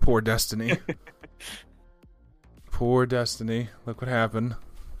 Well, poor Destiny. Poor Destiny. Look what happened.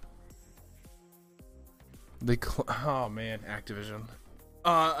 Oh man, Activision.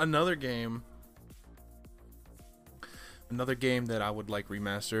 Another game that I would like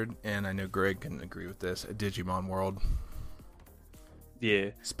remastered, and I know Greg can agree with this, Digimon World. Yeah.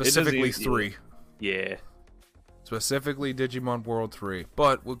 Specifically 3. Yeah. Specifically Digimon World 3.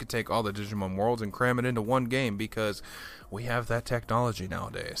 But we could take all the Digimon Worlds and cram it into one game because we have that technology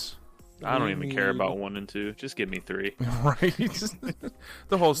nowadays. I don't even care about 1 and 2. Just give me 3. Right.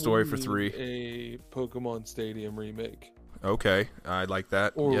 The whole story for 3. A Pokemon Stadium remake. Okay, I like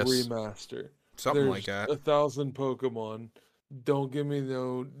that. Or yes. remaster. Something like that. 1,000 Pokemon. Don't give me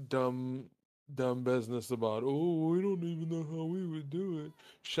no dumb business about, we don't even know how we would do it.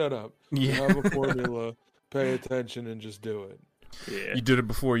 Shut up. Yeah. You have a formula. Pay attention and just do it. Yeah. You did it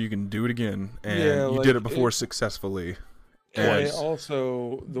before, you can do it again. And you did it before successfully. And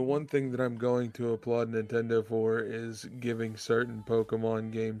also, the one thing that I'm going to applaud Nintendo for is giving certain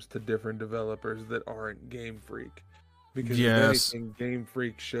Pokemon games to different developers that aren't Game Freak. Because if anything, Game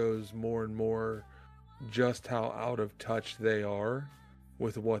Freak shows more and more just how out of touch they are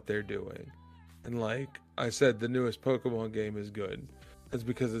with what they're doing. And like I said, the newest Pokemon game is good. That's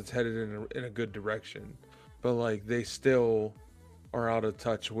because it's headed in a good direction. But like they still are out of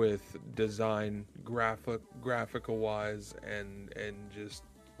touch with design, graphical wise, and just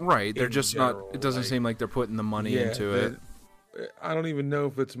right. They're just general, not. It doesn't seem like they're putting the money into it. I don't even know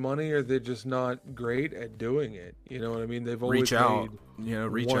if it's money or they're just not great at doing it. You know what I mean? They've always reach out.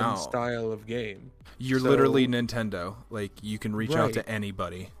 Made one style of game. You're literally Nintendo. Like you can reach out to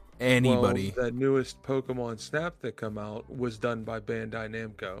anybody. Anybody. Well, the newest Pokemon Snap that come out was done by Bandai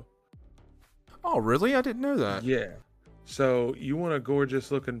Namco. Oh, really? I didn't know that. Yeah. So you want a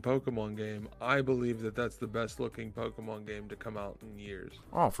gorgeous looking Pokemon game? I believe that that's the best looking Pokemon game to come out in years.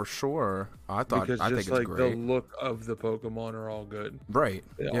 Oh, for sure. I think it's like great. The look of the Pokemon are all good. Right.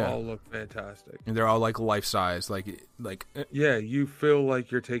 They all look fantastic. And they're all like life size. Like. Yeah, you feel like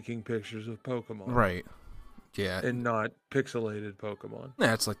you're taking pictures of Pokemon. Right. Yeah. And not pixelated Pokemon.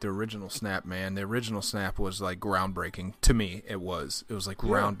 Yeah, it's like the original Snap, man. The original Snap was like groundbreaking to me. It was like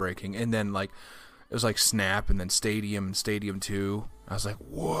groundbreaking, and then like. It was like Snap and then Stadium and Stadium 2. I was like,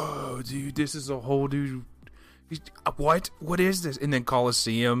 whoa, dude, this is a whole new... What? What is this? And then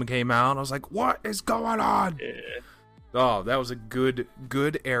Coliseum came out. And I was like, what is going on? Yeah. Oh, that was a good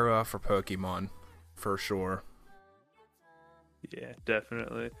era for Pokemon, for sure. Yeah,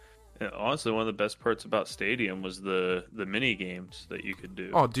 definitely. And honestly, one of the best parts about Stadium was the mini games that you could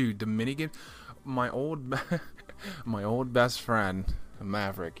do. Oh, dude, the mini games. My old best friend,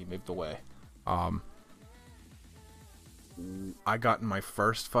 Maverick, he moved away. I got in my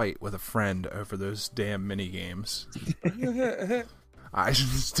first fight with a friend over those damn mini games. I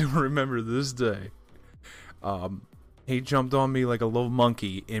still remember this day. He jumped on me like a little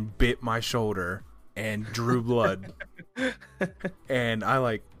monkey and bit my shoulder and drew blood. And I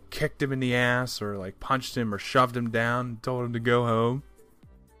like kicked him in the ass or like punched him or shoved him down and told him to go home.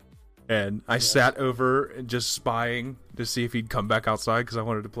 And I sat over and just spying to see if he'd come back outside because I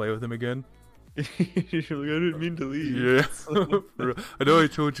wanted to play with him again. You're like, I didn't mean to leave. Yeah. I know I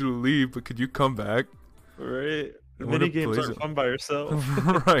told you to leave, but could you come back? Right. The minigames aren't fun by yourself.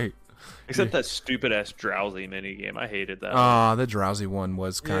 Right. Except that stupid ass drowsy minigame. I hated that one. The drowsy one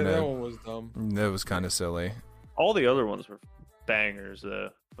was kind of... that one was dumb. That was kind of silly. All the other ones were bangers,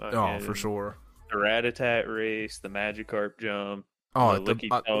 though. For sure. The Rat-a-tat race, the Magikarp jump, the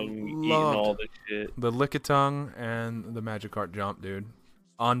Licky-tongue eating all the shit. The Lickitung and the Magikarp jump, dude.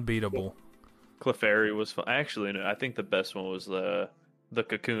 Unbeatable. Clefairy was fun. Actually, no, I think the best one was the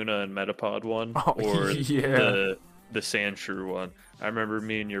Kakuna and Metapod one, or the Sandshrew one. I remember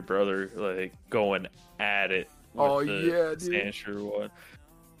me and your brother like going at it with the Sandshrew one.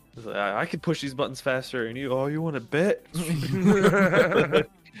 Like, I could push these buttons faster, and you want to bet?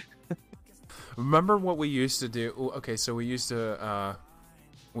 Remember what we used to do? Okay, so we used to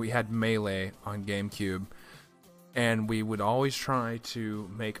we had Melee on GameCube. And we would always try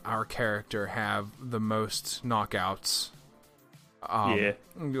to make our character have the most knockouts.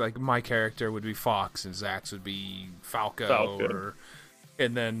 Like my character would be Fox, and Zach's would be Falco.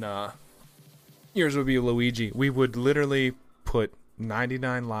 And then yours would be Luigi. We would literally put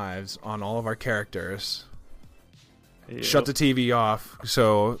 99 lives on all of our characters. Yep. Shut the TV off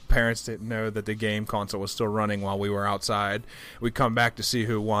so parents didn't know that the game console was still running while we were outside. We'd come back to see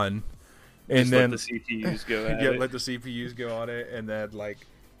who won. And then let the CPUs go at it. Let the CPUs go on it, and then like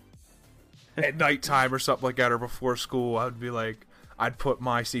at nighttime or something like that, or before school, I'd put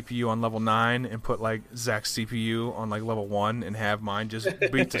my CPU on level 9 and put like Zach's CPU on like level 1 and have mine just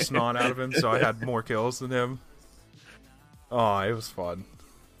beat the snot out of him, so I had more kills than him. Oh, it was fun.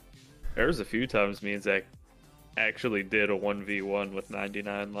 There was a few times me and Zach actually did a 1v1 with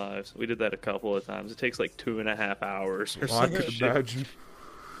 99 lives. We did that a couple of times. It takes like 2.5 hours or something. I could imagine.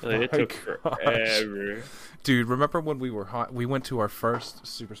 It took forever. Dude, remember when we were hot? We went to our first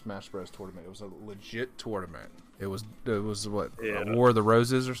Super Smash Bros. Tournament. It was a legit tournament. It was what? War of the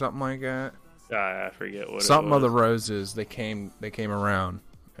Roses or something like that? I forget what something of the Roses. They came around,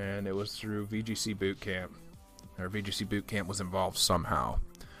 and it was through VGC Boot Camp. Or VGC Boot Camp was involved somehow.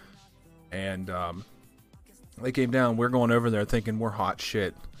 And they came down. We're going over there thinking we're hot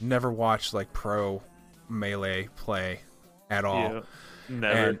shit. Never watched like pro Melee play at all. Yeah.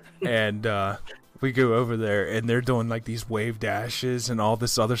 Never. And we go over there, and they're doing like these wave dashes and all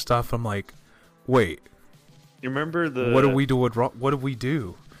this other stuff. I'm like, wait. You remember what do we do? What do we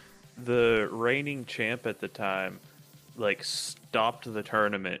do? The reigning champ at the time like stopped the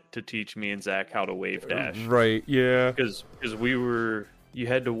tournament to teach me and Zach how to wave dash. Right, yeah. Because you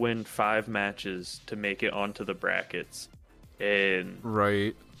had to win 5 matches to make it onto the brackets. And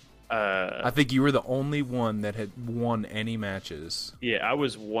right. I think you were the only one that had won any matches. Yeah, I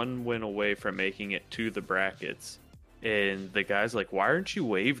was 1 win away from making it to the brackets. And the guy's like, "Why aren't you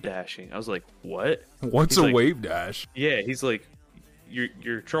wave dashing?" I was like, "What? What's a wave dash?" Yeah, he's like,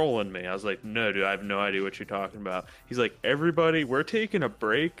 You're trolling me." I was like, "No, dude, I have no idea what you're talking about." He's like, "Everybody, we're taking a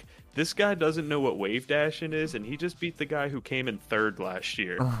break. This guy doesn't know what wave dashing is, and he just beat the guy who came in 3rd last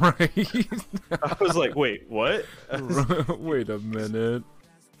year." Right. I was like, "Wait, what?" Wait a minute.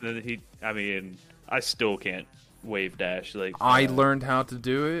 Then I still can't wave dash. Like, I learned how to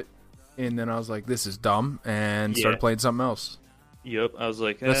do it, and then I was like, "This is dumb," and started playing something else. Yep, I was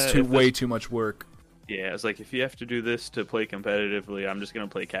like, "That's way too much work." Yeah, I was like, if you have to do this to play competitively, I'm just gonna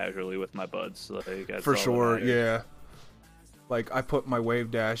play casually with my buds. Like, that's for all sure, that yeah. Like, I put my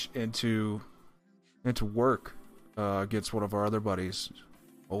wave dash into work against one of our other buddies,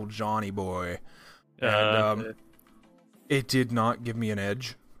 old Johnny boy, and it did not give me an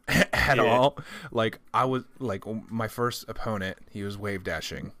edge at all. Like, I was like, my first opponent, he was wave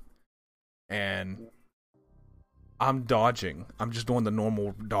dashing, and I'm dodging. I'm just doing the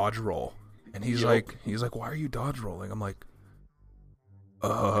normal dodge roll. And he's like, "Why are you dodge rolling?" I'm like,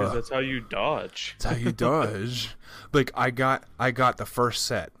 because that's how you dodge. That's how you dodge. Like, I got the first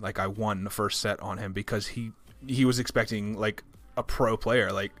set. Like, I won the first set on him because he was expecting like a pro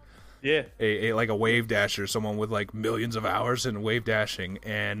player, like a wave dasher, someone with like millions of hours in wave dashing.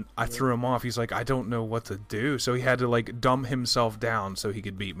 And I threw him off. He's like, "I don't know what to do," so he had to like dumb himself down so he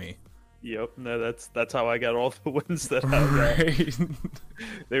could beat me. Yep, no, that's how I got all the wins that I got.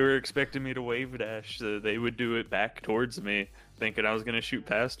 They were expecting me to wave dash, so they would do it back towards me, thinking I was gonna shoot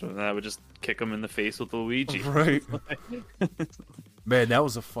past them, and I would just kick them in the face with Luigi. Right. Man, that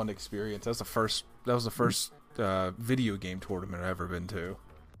was a fun experience. That was the first video game tournament I've ever been to.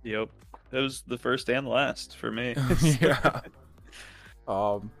 Yep, it was the first and last for me. Yeah.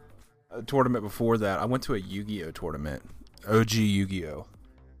 A tournament before that, I went to a Yu-Gi-Oh tournament, OG Yu-Gi-Oh.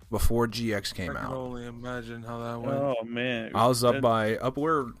 Before GX came out. I can only imagine how that went. Oh man, I was up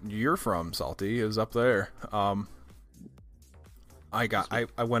where you're from, Salty. It was up there. I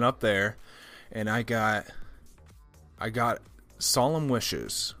went up there, and I got Solemn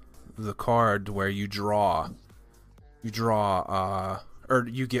Wishes, the card where you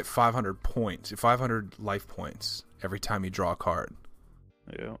get 500 points, 500 life points every time you draw a card.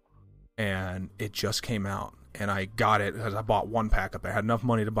 Yeah. And it just came out. And I got it because I bought 1 pack up there. I had enough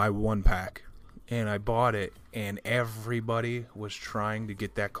money to buy 1 pack. And I bought it, and everybody was trying to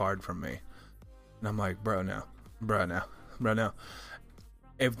get that card from me. And I'm like, bro, no.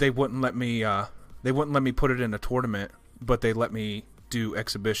 If they wouldn't let me put it in a tournament, but they let me do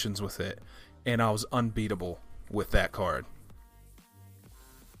exhibitions with it. And I was unbeatable with that card.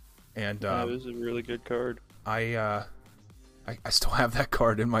 And it was a really good card. I still have that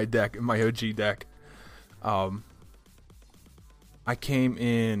card in my deck, in my OG deck. I came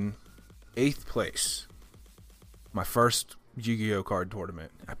in 8th place. My first Yu-Gi-Oh card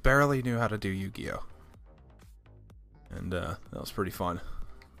tournament. I barely knew how to do Yu-Gi-Oh. And that was pretty fun.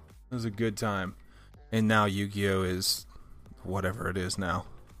 It was a good time. And now Yu-Gi-Oh is whatever it is now.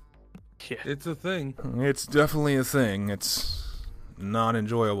 Yeah. It's a thing. It's definitely a thing. It's not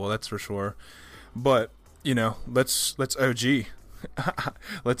enjoyable, that's for sure. But, you know, let's OG.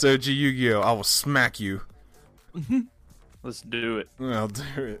 Let's OG Yu-Gi-Oh. I will smack you. Let's do it. I'll do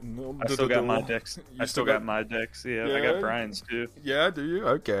it. I still got my decks. I still got my decks. Yeah, I got Brian's too. Yeah, do you?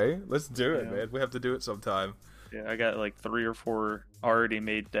 Okay, let's do it, man. We have to do it sometime. Yeah, I got like 3 or 4 already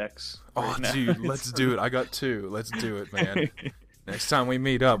made decks. Oh, dude, let's do it. I got 2. Let's do it, man. Next time we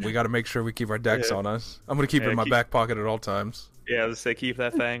meet up, we got to make sure we keep our decks on us. I'm gonna keep it in my back pocket at all times. Yeah, let's say keep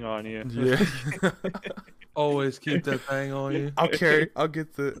that thing on you. Yeah. Always keep that thing on you. I'll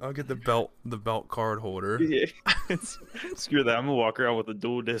get the belt card holder. Yeah. Screw that. I'm gonna walk around with a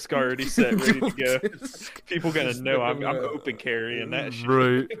dual disc already set, ready to go. People gonna know I'm open carrying that shit.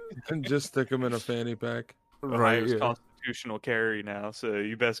 Right. And just stick them in a fanny pack. Right. Ohio's constitutional carry now, so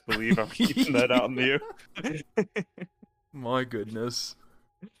you best believe I'm keeping that out in the open. My goodness.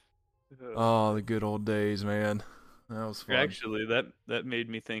 Oh, the good old days, man. That was fun. Actually, that made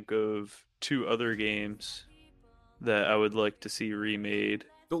me think of 2 other games that I would like to see remade.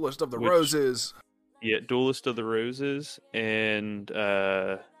 Duelist of the Roses. Yeah, Duelist of the Roses and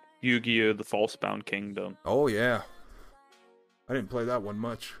Yu-Gi-Oh! The Falsebound Kingdom. Oh, yeah. I didn't play that one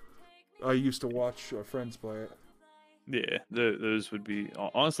much. I used to watch friends play it. Yeah, those would be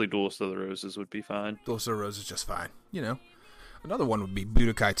honestly. Duelist of the Roses would be fine. Duelist of the Roses is just fine. You know, another one would be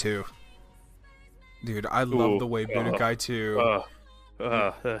Budokai 2. Dude, I love the way Budokai 2.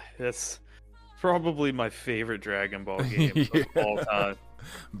 That's probably my favorite Dragon Ball game of all time.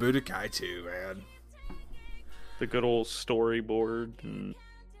 Budokai 2, man. The good old storyboard and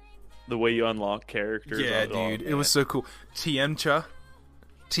the way you unlock characters. Yeah, dude, it was so cool. TM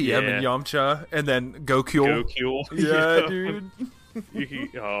and Yamcha, and then Goku. Yeah, dude.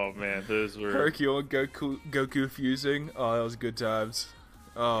 Oh man, those were Hercule and Goku fusing. Oh, that was good times.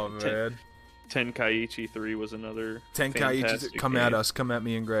 Oh man. Tenkaichi 3 was another. Tenkaichi, come game. at us, come at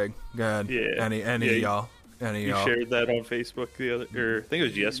me and Greg. Go ahead. Yeah. Any of y'all. Any of y'all. You shared that on Facebook the other, or I think it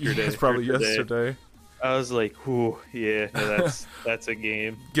was yesterday. It's probably yesterday. I was like, "Whew, yeah, that's a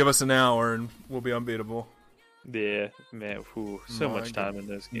game." Give us an hour and we'll be unbeatable. Yeah, man, so much time in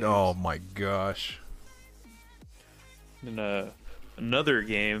those games. Oh my gosh. And another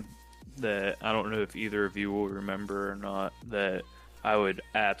game that I don't know if either of you will remember or not that I would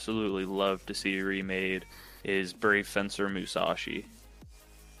absolutely love to see remade is Brave Fencer Musashi.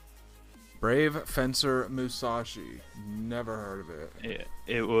 Brave Fencer Musashi. Never heard of it. Yeah,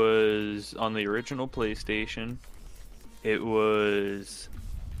 it was on the original PlayStation. It was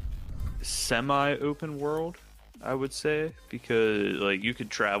semi-open world, I would say, because like you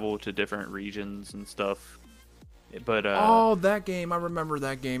could travel to different regions and stuff. But that game, I remember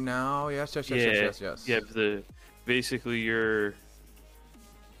that game now. Yes. Yeah, basically your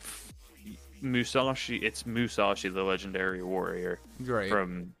Musashi, it's Musashi the legendary warrior. Right.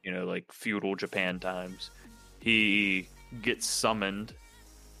 From, like feudal Japan times. He gets summoned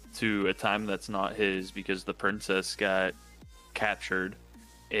to a time that's not his because the princess got captured,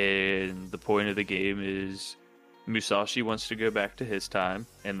 and the point of the game is Musashi wants to go back to his time,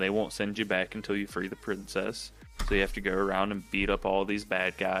 and they won't send you back until you free the princess. So you have to go around and beat up all these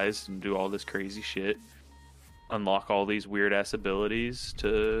bad guys and do all this crazy shit, unlock all these weird ass abilities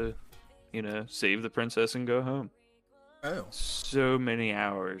to, save the princess and go home. Oh. So many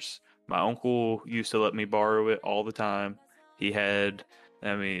hours. My uncle used to let me borrow it all the time. He had,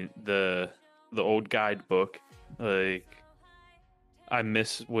 the old guidebook. Like, I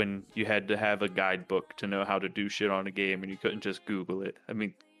miss when you had to have a guidebook to know how to do shit on a game and you couldn't just Google it.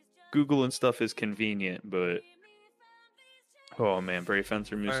 Googling stuff is convenient, but oh man, Brave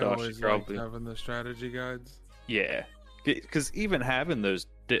Fencer Musashi I always probably liked having the strategy guides. Yeah, because even having those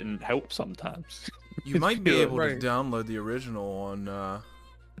didn't help sometimes. You might be able to download the original on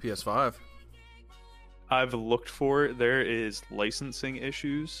PS5. I've looked for it. There is licensing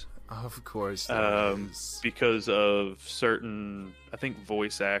issues. Of course, because of certain, I think,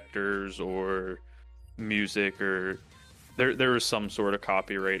 voice actors or music, or there was some sort of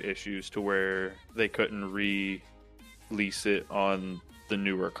copyright issues to where they couldn't release it on the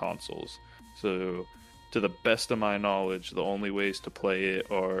newer consoles. So, to the best of my knowledge, the only ways to play it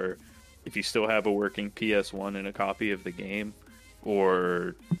are if you still have a working PS1 and a copy of the game,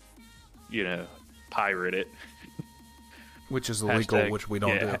 or, pirate it. Which is illegal, which we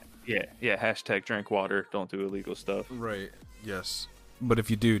don't do. Yeah, hashtag drink water, don't do illegal stuff. Right, yes. But if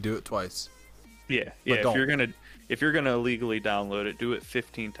you do it twice. Yeah, if you're gonna illegally download it, do it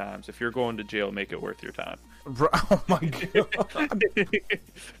 15 times. If you're going to jail, make it worth your time. Oh my god.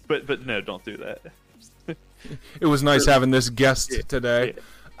 but no, don't do that. It was nice having this guest today.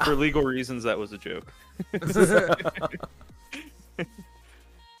 Yeah. For legal reasons, that was a joke.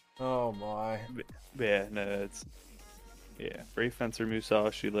 Oh my. Yeah, no, it's... Yeah, Brave Fencer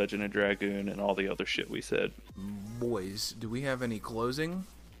Musashi, Legend of Dragoon, and all the other shit we said. Boys, do we have any closing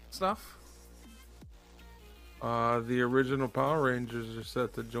stuff? The original Power Rangers are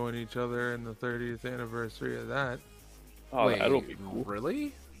set to join each other in the 30th anniversary of that. Oh, wait, that'll be cool.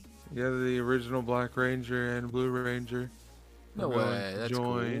 Really? Yeah, the original Black Ranger and Blue Ranger. No way, that's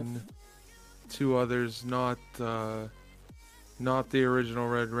join cool. Two others, not the original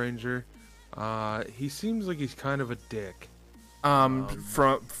Red Ranger. He seems like he's kind of a dick.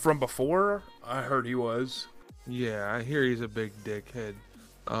 From before, I heard he was. Yeah, I hear he's a big dickhead.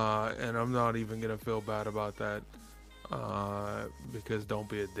 And I'm not even gonna feel bad about that. Because don't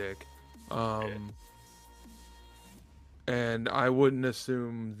be a dick. And I wouldn't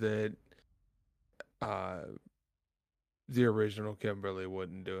assume that the original Kimberly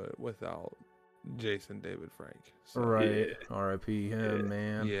wouldn't do it without Jason David Frank. So, right. R.I.P. him,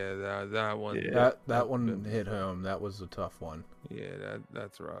 man. Yeah, that one. Yeah, that one hit home. That was a tough one. Yeah,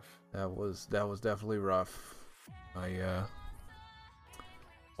 that's rough. That was definitely rough.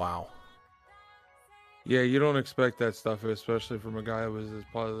 Wow. Yeah, you don't expect that stuff, especially from a guy who was as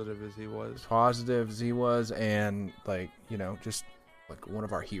positive as he was. And like, you know, just like one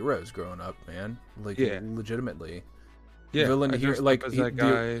of our heroes growing up, man. Like, legitimately. Yeah, villain to hero, like that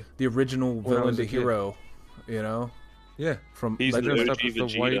guy the original villain to hero, you know. Yeah, from he's I the dressed OG up as the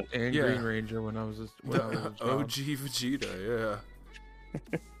Vegeta. White and Green Ranger when I was a child. OG Vegeta, yeah,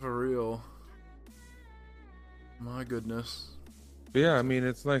 for real. My goodness. But yeah, I mean,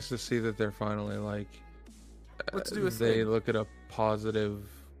 it's nice to see that they're finally like, let's do a they thing. look at a positive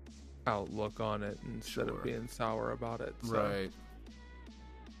outlook on it instead of being sour about it. So. Right.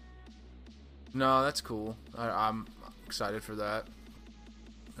 No, that's cool. I'm excited for that.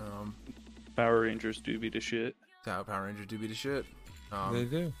 Power Rangers do be the shit. Power Rangers do be the shit. They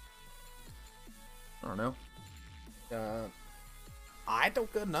do. I don't know. I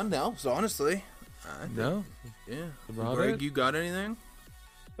don't got nothing else, honestly. No. Yeah. Greg, you got anything?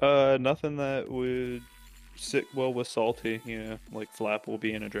 Nothing that would sit well with Salty. You know, like Flap will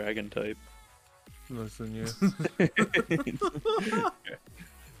be in a dragon type. Listen, you.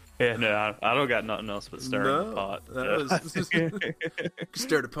 Yeah, no, I don't got nothing else but stirring the pot.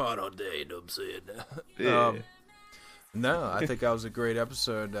 Stir the pot all day, you know what I'm saying? Yeah. No, I think that was a great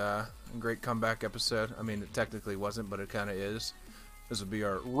episode. A great comeback episode. I mean, it technically wasn't, but it kind of is. This will be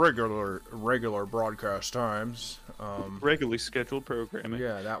our regular broadcast times. Regularly scheduled programming.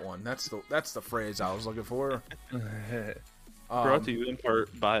 Yeah, that one. That's the phrase I was looking for. Brought to you in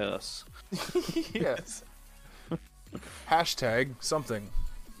part by us. Yes. Hashtag something.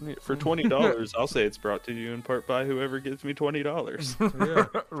 For $20, I'll say it's brought to you in part by whoever gives me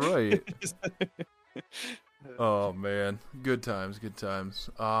 $20. Yeah, right. Oh man, good times.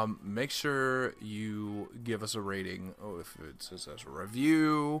 Make sure you give us a rating. Oh, if it says as a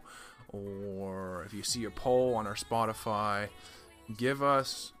review, or if you see a poll on our Spotify, give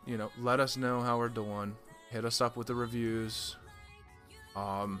us, let us know how we're doing. Hit us up with the reviews,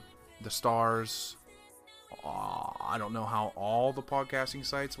 the stars. I don't know how all the podcasting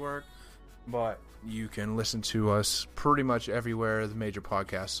sites work, but you can listen to us pretty much everywhere the major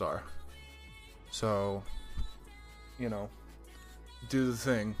podcasts are. So, do the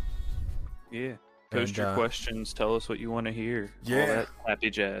thing. Yeah. Post your questions. Tell us what you want to hear. Yeah. All that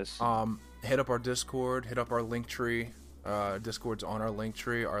happy jazz. Hit up our Discord. Hit up our Linktree. Discord's on our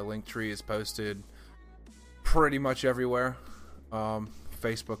Linktree. Our Linktree is posted pretty much everywhere.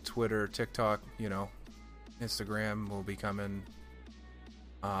 Facebook, Twitter, TikTok, Instagram will be coming.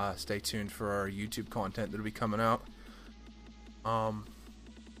 Stay tuned for our YouTube content that'll be coming out.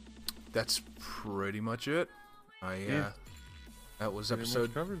 That's pretty much it. That was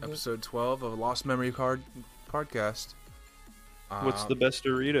episode 12 of Lost Memory Card podcast. What's the best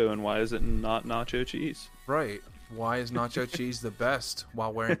Dorito and why is it not nacho cheese? Right. Why is nacho cheese the best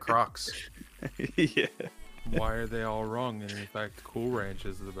while wearing Crocs? Yeah. Why are they all wrong? And in fact, Cool Ranch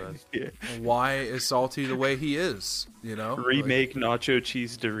is the best. Yeah. Why is Salty the way he is? Remake nacho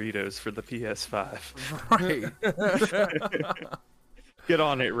cheese Doritos for the PS5. Right. Get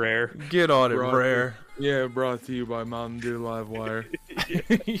on it, Rare. Get on it, Rare. Yeah, brought to you by Mountain Dew Live Wire.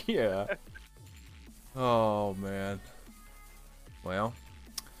 Yeah. Oh, man. Well,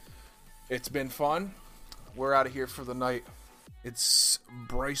 it's been fun. We're out of here for the night. It's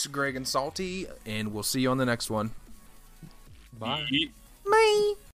Bryce, Greg, and Salty, and we'll see you on the next one. Bye. Bye.